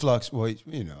how he fluctuates,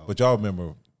 you know. But y'all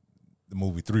remember the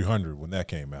movie 300 when that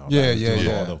came out? Yeah, Like, yeah, doing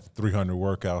yeah. All the 300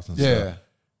 workouts and Yeah. stuff.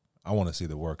 I want to see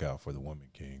the workout for the Woman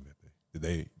King. Did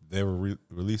they ever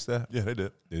release that? Yeah, they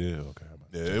did. They did. Okay.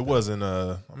 Yeah, it wasn't.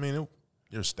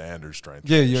 Your standard strength.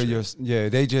 Yeah, and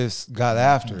shit. they just got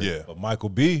after it. Yeah. But Michael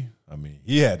B. I mean,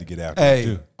 he had to get after Hey, it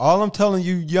too. all I'm telling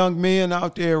you young men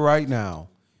out there right now,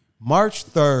 March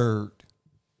 3rd,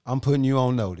 I'm putting you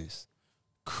on notice.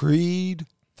 Creed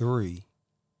 3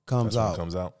 comes That's when out. it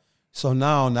comes out. So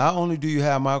now, not only do you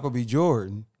have Michael B.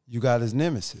 Jordan, you got his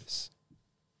nemesis.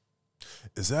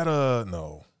 Is that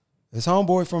no? His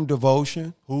homeboy from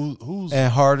Devotion Who's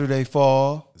and Harder They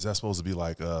Fall. is that supposed to be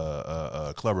like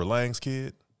Clubber Lang's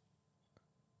kid?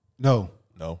 No,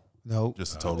 No,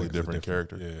 just a totally think it's different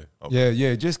character. Yeah. Okay.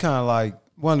 yeah, just kind of like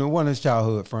one of his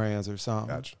childhood friends or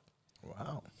something. Gotcha.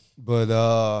 Wow. But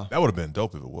That would have been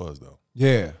dope if it was though.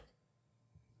 yeah,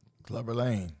 Clubber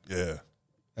Lane. Yeah.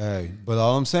 hey, but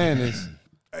all I'm saying is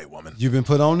Hey, woman. you've been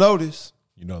put on notice.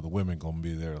 You know the women gonna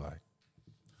be there like,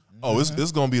 Oh,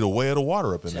 it's gonna be the way of the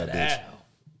water up in that bitch.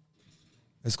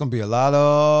 It's gonna be a lot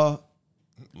of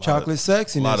chocolate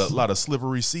sexiness, A lot of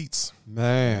slippery seats.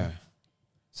 man.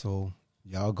 So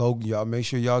y'all make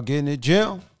sure y'all get in the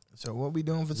gym. So what we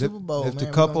doing for Super Bowl, lift a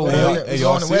man? couple We going weights. to- Hey, we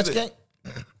y'all going to see Westgate?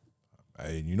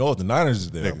 hey, you know what the Niners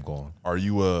is there? Nigga, I'm going. Are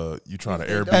you trying to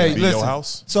Airbnb Hey, your listen.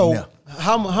 house? So No.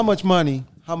 how much money?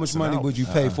 How much money out. would you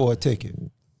pay for a ticket?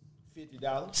 $50.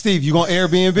 $50. Steve, you going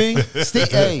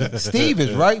Airbnb? Steve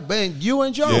is right, man. You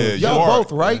and Joe, y'all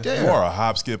both right there. You are a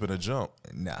hop, skip, and a jump.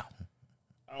 Nah.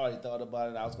 I already thought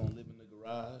about it. I was gonna live in the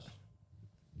garage,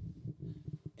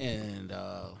 and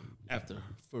after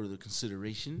further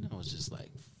consideration, I was just like,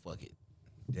 "Fuck it."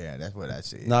 Yeah, that's what I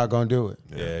said. Not gonna do it.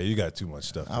 Yeah, you got too much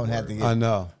stuff. I would have to get. I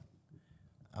know.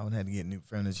 I would have to get new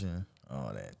furniture,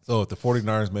 all that. So if the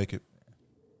 49ers make it,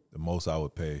 the most I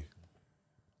would pay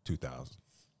 $2,000.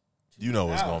 You know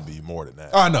it's gonna be more than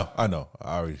that. I know.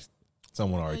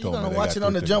 Someone already You're told me. gonna they watch got it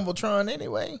on the 3 tickets. jumbotron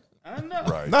anyway. I know.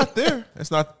 Right. Not there.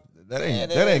 It's not. That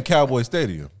ain't Cowboy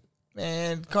Stadium.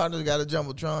 Man, Cardinals got a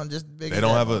jumbotron just big. They as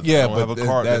don't that have a one. they don't have a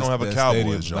car. They don't have a that Cowboys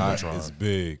stadium's not jumbotron. as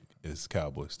big as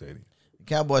Cowboy Stadium.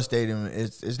 Cowboy Stadium.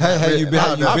 It's Hey, not hey, really, you been- I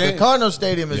don't you know. been- The Cardinal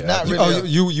Stadium is Yeah. not really. Oh,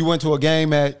 you went to a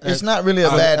game at it's not really a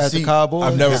bad at seat. the Cowboys?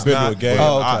 I've never It's been to not, a game. but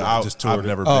Oh, okay. I just toured I've it.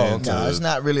 never Oh, been okay. to No, it's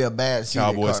not really a bad seat. at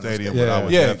Cowboy Cardinal Stadium, Yeah, but I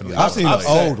would Yeah, definitely. I've seen I've the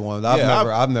sat- old ones. I've yeah,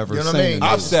 never you know what I seen mean? it.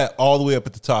 I've sat all the way up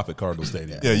at the top at Cardinal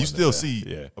Stadium. Yeah, you still see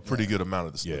Yeah. a pretty good amount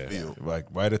of the Yeah, field. like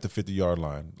right at the 50-yard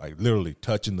line, like literally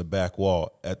touching the back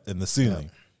wall in the ceiling,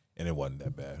 and it wasn't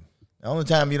that bad. The only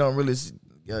time you don't really see,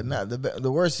 not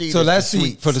the worst seat. So is that the seat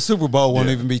suites. for the Super Bowl won't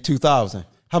Yeah. even be $2,000.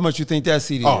 How much you think that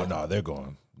seat is? Oh no, they're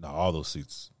going. No, all those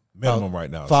seats minimum right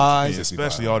now. is $5. Yeah,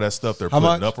 especially all that stuff they're How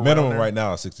putting much? up around minimum there. right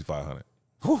now is $6,500.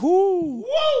 Woo-hoo.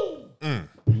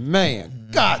 Man,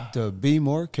 got to be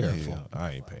more careful. Yeah,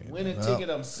 I ain't paying. Win a ticket,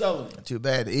 I'm selling it. Too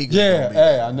bad the Eagles. Yeah, gonna be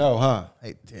hey, I know, huh? I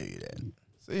hate to tell you that.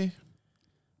 See,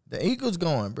 The Eagles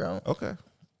going, bro. okay,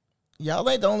 Y'all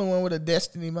ain't the only one with a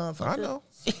destiny, motherfucker. I know.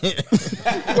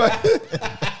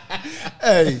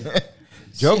 Hey,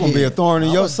 Joe gonna be a thorn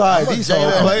in your side. I'm a These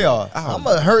whole Jalen- playoffs. I'm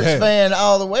a Hurts Damn. fan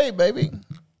all the way, baby.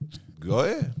 Go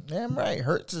ahead. Damn right.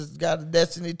 Hurts has got a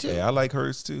destiny too. Hey, I like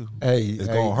Hurts too. Hey, It's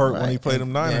hey, gonna hurt when he Right. play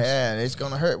them Niners. Yeah, and it's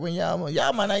gonna hurt when y'all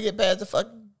might not get past the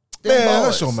fucking Man, them boys.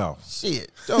 hush your mouth.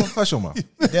 Shit. Joe, hush your mouth.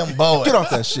 Them boys. Get off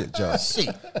that shit, Joe. Shit.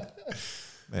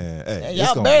 Man, hey, And it's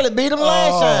y'all gonna- barely beat them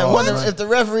last time. what? Wonder if the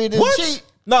referee didn't What? cheat.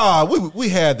 Nah, we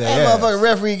had that. That ass. motherfucking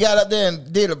referee got up there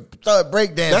and did a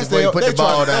breakdance before he put the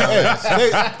ball down.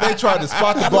 They tried to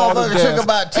spot the That ball. motherfucker and took dance.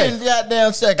 about 10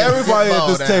 goddamn seconds. to get Everybody the at ball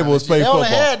this down. table is playing They only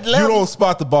football. had You 11. don't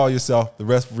spot the ball yourself. The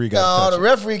referee got to No, touch the it.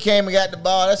 referee came and got the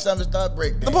ball. That's something to start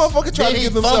breaking. The motherfucker tried to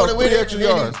give himself 3 extra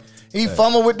yards. He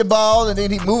fumbled with the ball and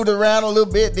then he moved around a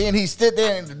little bit. Then he stood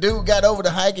there and the dude got over the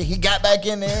hike and he got back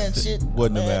in there and shit.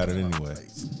 Wouldn't have Man, mattered come on, anyway. please.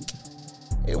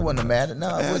 It wouldn't have mattered.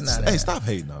 No, it would not. Hey, stop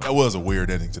hating on That him. was a weird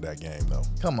ending to that game, though.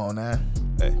 Come on now.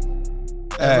 Hey.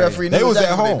 That referee knew They was at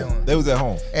exactly what home. doing. They was at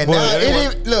home. And But now they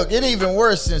were- it even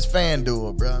worse since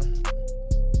FanDuel, bro.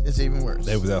 It's even worse.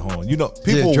 They was at home. You know,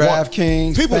 people Yeah, want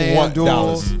DraftKings, People want FanDuel.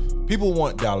 Dallas. People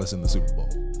want Dallas in the Super Bowl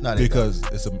No, they because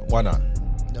it's a why not?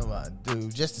 No,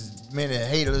 dude, just as many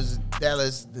haters in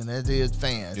Dallas than there is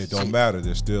fans. It don't Shit. matter.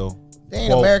 They're still They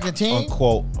ain't American team?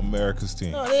 Unquote America's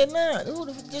team. No, they're not.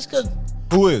 Just because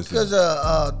Who is?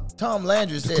 Tom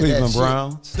Landry said Cleveland that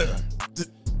Browns.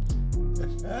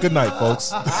 Good night, folks.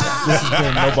 This has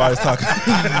been Nobody's Talking.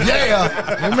 shit.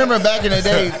 Yeah. Remember back in the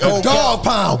day, old Dog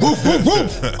pound. Woof, woof,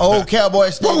 woof. old Cowboy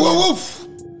Stadium. Woof, woof.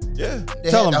 Yeah. They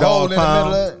Tell had them the hole dog in the pound.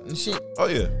 middle of it and shit. Oh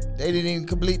yeah. They didn't even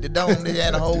complete the dome. They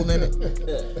had a hole in it.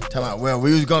 Talking about, well,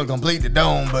 we was gonna complete the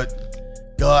dome, but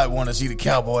God want to see the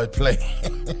Cowboys play.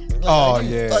 Oh, You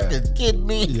yeah. fucking kidding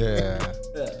me? Yeah.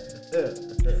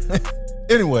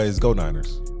 Anyways, go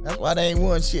Niners. That's why they ain't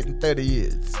won shit in 30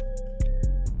 years.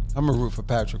 I'm going to root for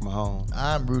Patrick Mahomes.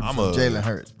 I'm rooting I'm for Jalen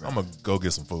Hurts, bro. I'm gonna go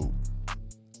get some food. I'm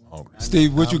hungry.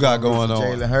 Steve, what you got going on?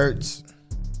 Jalen Hurts.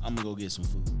 I'm gonna go get some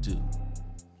food too.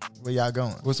 Where y'all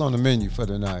going? What's on the menu for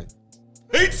tonight?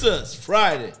 Pizzas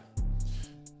Friday.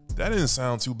 That didn't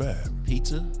sound too bad.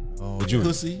 Pizza, Would you?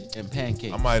 pussy, and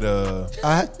pancakes. I might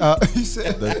He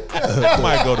said, I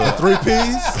might go to 3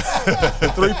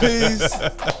 Ps. 3 Ps.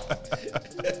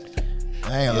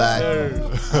 I ain't lying.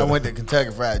 I went to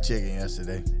Kentucky Fried Chicken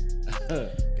yesterday.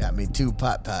 Got me 2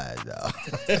 pot pies, dog.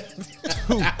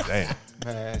 damn.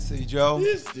 man, see, Joe?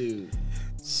 This dude.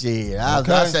 Shit,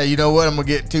 I said, you know what? I'm gonna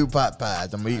get 2 pot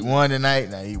pies. I'm gonna eat one tonight,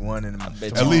 and I eat one in the bet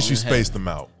morning. At least you spaced them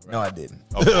out. No, I didn't.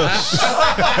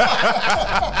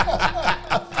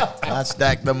 I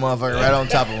stacked the motherfucker right on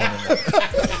top of one another.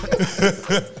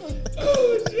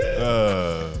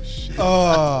 Shit.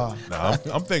 Oh, Nah,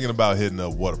 I'm thinking about hitting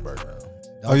up Whataburger.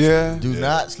 oh yeah? Do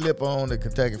not slip on the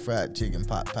Kentucky Fried Chicken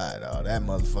pot pie, dog. That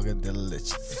motherfucker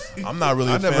delicious. I'm not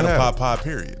really I a never fan of had pot it. pie,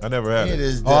 period. I never had It it.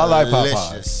 is Oh, I like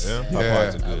delicious. Yeah. Popeyes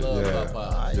are Yeah. good. Love Yeah.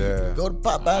 Popeyes. Yeah. Go to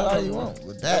Popeyes all you want.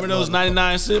 With that Remember those motherfucker.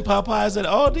 99-cent Popeyes at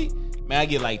Aldi? Man, I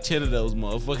get like 10 of those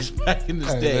motherfuckers back in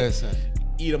this Hey, day. listen.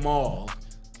 Eat them all.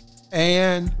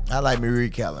 and I like Marie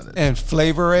Calendar.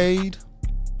 Flavor Aid.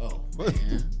 Oh man,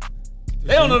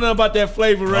 they don't know nothing about that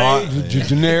Flavor Aid.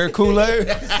 Generic Kool-Aid.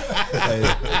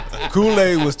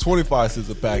 Kool-Aid was 25 cents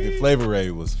a packet. Flavor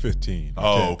Aid was 15.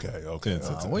 Oh, 10 okay. 10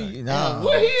 cents a Where packet. you, nah,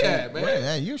 Where he at, man?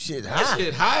 where, you shit That high.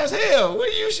 shit high as hell.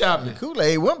 Where you shopping?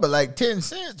 Kool-Aid went but like 10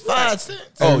 cents, 5 cents.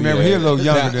 Oh, remember, he a little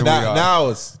younger than we are. Now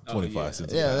it's 25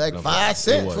 cents. a Yeah, packet. like No, 5 it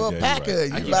cents was. for a Yeah, pack you're of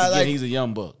right. I you keep buy forgetting like he's a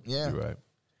young buck. yeah. You're right.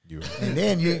 You're right. And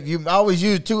then you always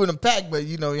use 2 in a pack, but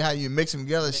you know how you mix them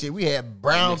together. Shit, we had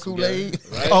brown Mix them Kool-Aid.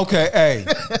 together, right? Okay, hey,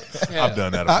 I've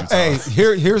done that a few hey, times.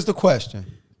 here's the question.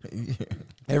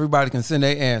 Everybody can send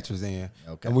their answers in,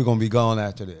 Okay. and we're gonna be gone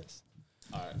after this.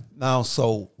 All right. Now,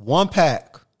 so one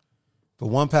pack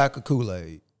of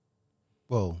Kool-Aid.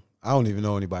 Well, I don't even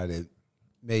know anybody that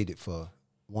made it for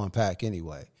one pack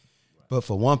anyway. But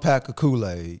for one pack of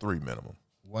Kool-Aid, 3 minimum.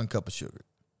 1 cup of sugar.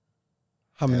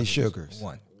 how many sugars?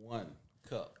 1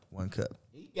 cup. 1 cup.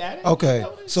 He got it. Okay,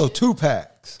 so 2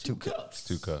 packs. 2 cups.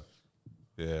 2 cups.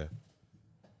 Yeah.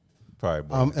 Probably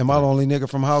about, Am I the only nigga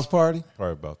from House Party?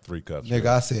 probably about 3 cups. Nigga,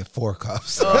 I said 4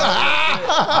 cups.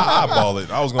 I eyeball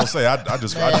it. I was gonna say I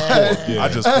just poured. I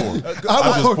just poured.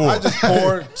 I just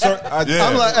poured. Yeah.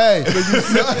 I'm like, hey,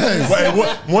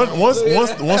 Once you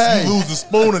lose the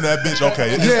spoon in that bitch,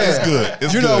 okay, it's good.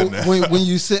 It's you good know, now. when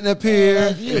you sitting up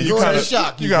here, You you go kind in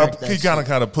shock. of, you drink got that he shit.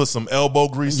 kind of put some elbow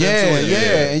grease yeah, into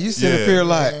it. and you sit up Yeah. here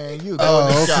like, Man, you go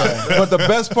in shock. But the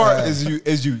best part is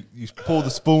you pull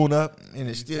the spoon up. And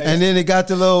it's still and then it got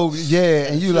the little,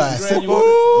 and you like, Sugar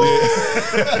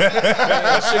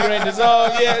ain't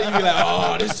dissolved yet. You be like,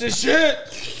 oh, this is shit.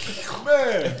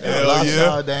 Hell lost yeah.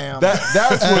 all damn.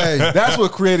 That's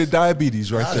what created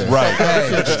diabetes right there.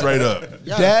 Right. Straight up.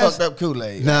 Y'all that's- fucked up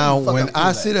Kool-Aid. now Y'all fucked when up I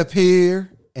Kool-Aid. sit up here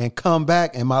and come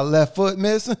back and my left foot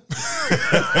missing,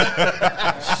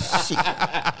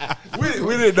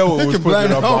 We didn't know what was putting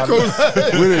in our bodies.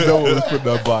 We didn't know what was putting in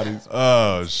our bodies.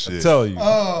 Oh shit. Tell you.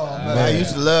 I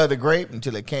used to love the grape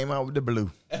until it came out with the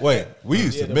blue. Wait, we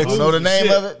used to mix I don't know the name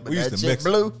Shit. of it, but We used that to shit mix it.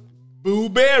 blue. Boo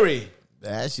Berry.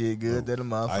 That shit good to the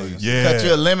motherfucker. Yeah. Cut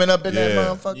you a lemon up in that Yeah.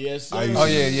 motherfucker. Yes, sir. I used oh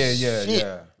to- yeah.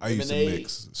 Shit. I used to Lemonade.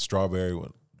 mix strawberry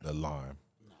with the lime.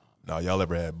 Now y'all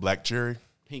ever had black cherry?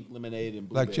 Pink lemonade and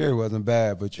Black blueberry. cherry wasn't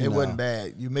bad, but you It know, wasn't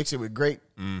bad. You mix it with grape,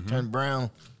 turn brown.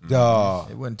 dawg.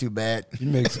 It wasn't too bad. You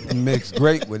mix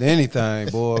grape with anything,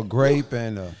 boy. Grape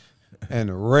and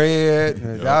the red.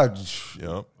 And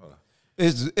Yep.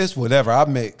 it's whatever. I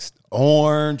mixed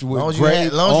orange with Long as you grape.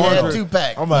 had, long as you had orange.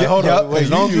 2-pack. I'm like, Yeah, hold yeah, on. Wait,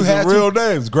 as long as you using had real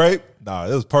names. Grape? Nah,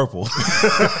 it was purple.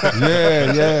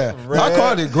 Yeah. I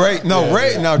called it grape. No,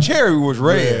 red. Now cherry was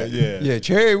red. Yeah.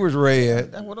 Cherry was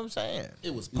red. That's what I'm saying.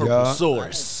 It was purple Yeah.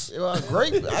 source. It was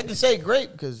grape. I can say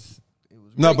grape because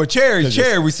No, but cherry,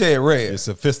 we said red. It's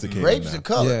sophisticated. grape's now. the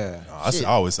color. Yeah. I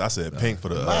said pink for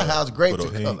the My house, grape's for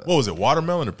the pink. color. What was it?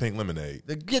 Watermelon or pink lemonade?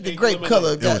 Get the Pink grape lemonade. color.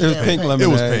 It It was goddamn pink thing. lemonade.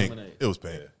 It was pink. It was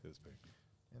pink.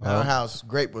 In our house,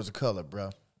 grape was the color,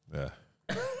 bro. Yeah.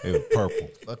 It was purple.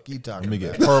 Fuck you talking Let me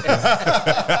about. get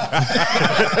purple.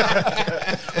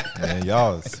 Man,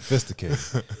 y'all is sophisticated.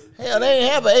 Hell, they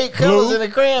ain't have 8 colors Blue? in the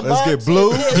crayon Let's box. get blue.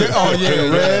 Oh yeah,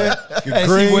 Red. Get Hey,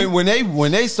 green. see,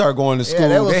 when they start going to school,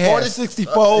 that was they had 40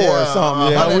 64 or yeah,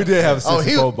 something. Yeah. Oh, we did have a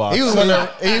 64 box. He was one of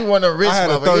the rich I had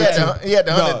a motherfuckers. 32. He had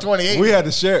the No, 128. we had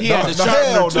to share. He had the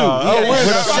hell sharpener, too. no. He had I the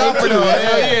wish. sharpener,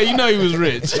 Hell yeah. yeah, you know he was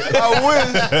rich. I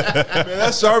wish. Man,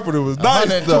 that sharpener was nice.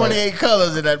 though. 128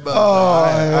 colors in that motherfucker.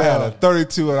 I had a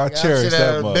 32 and I cherished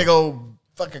that a big mother. old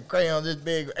fucking crayon, this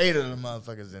big, 8 of them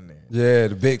motherfuckers in there. Yeah,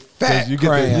 the big fat You get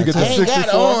crayon. the I ain't got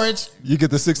 64. orange. You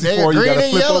get the 64. They You got green to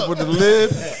and flip yellow. over the lid.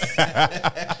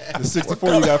 The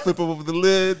 64. You got to flip over the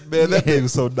lid. Man, that thing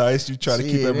was so nice. You try to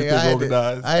keep Shit, everything nigga,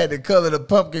 organized. I had to color the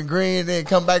pumpkin green, then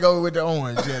come back over with the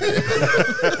orange.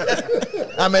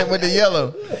 I meant with the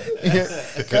yellow.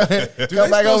 Come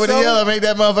back still over with the sell yellow, make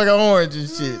that motherfucker orange and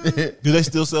shit. Do they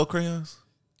still sell crayons?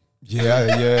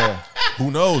 Yeah. Who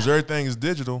knows? Everything is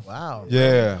digital. Wow,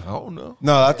 Yeah. I don't know.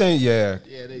 No, I think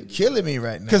killing me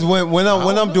right now. because when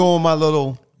I'm doing my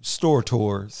little store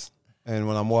tours and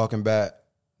when I'm walking back,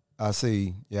 I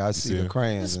see see the it?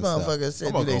 crayons This and stuff. motherfucker said,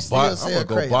 I'm do gonna they go still buy. I'm sell gonna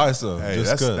go crayons? buy some. Hey, just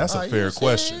that's 'cause. a Are you fair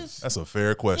question. serious? That's a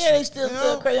fair question. Yeah, they still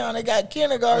sell crayon. They got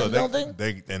kindergarten, don't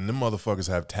they? And them motherfuckers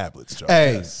have tablets, Joe.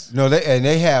 Hey, no,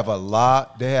 they have a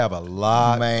lot. They have a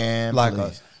lot, Man, Like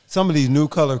please. some of these new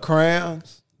color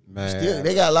crayons, man. Still,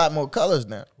 they got a lot more colors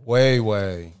now.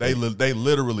 way. They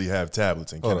literally have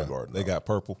tablets in Hold on. kindergarten. They got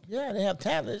purple. Yeah, they have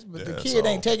tablets, but the Yeah, kid so-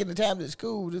 ain't taking the tablet to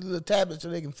school. The little tablets so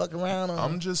they can fuck around on.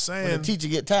 I'm just when saying. the teacher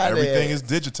get tired Everything of is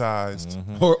digitized.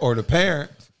 Or the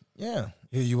parent. Yeah.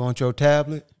 Here, you want your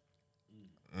tablet?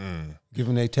 Give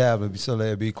them their tablet so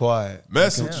they'll be quiet.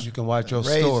 Message. You can watch your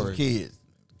Raise story. kids,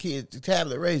 the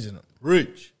tablet raising them.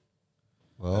 Reach.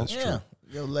 Well,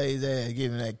 Your lazy ass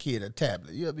giving that kid a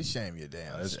tablet. You'll be ashamed of your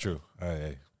damn That's self. true.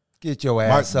 Hey. get your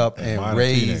ass up mine and are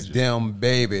raise teenagers. them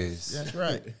babies. That's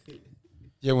right.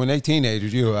 Yeah, when they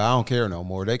teenagers, I don't care no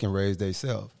more. They can raise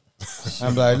themselves.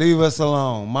 I'm like, leave us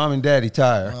alone. Mom and daddy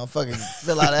tired. Motherfucking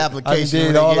fill out an I application. did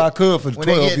when they all get- I could for When 12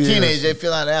 they get years. teenagers, they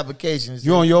fill out applications.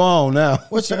 You on your own now.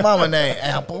 What's your mama name?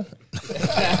 Apple.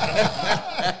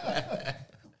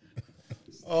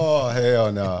 Oh,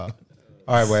 hell no. All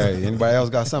right, well, hey, anybody else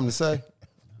got something to say?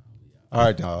 All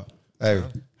right, dog. Hey,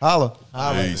 holla.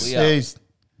 Peace. We out. Peace.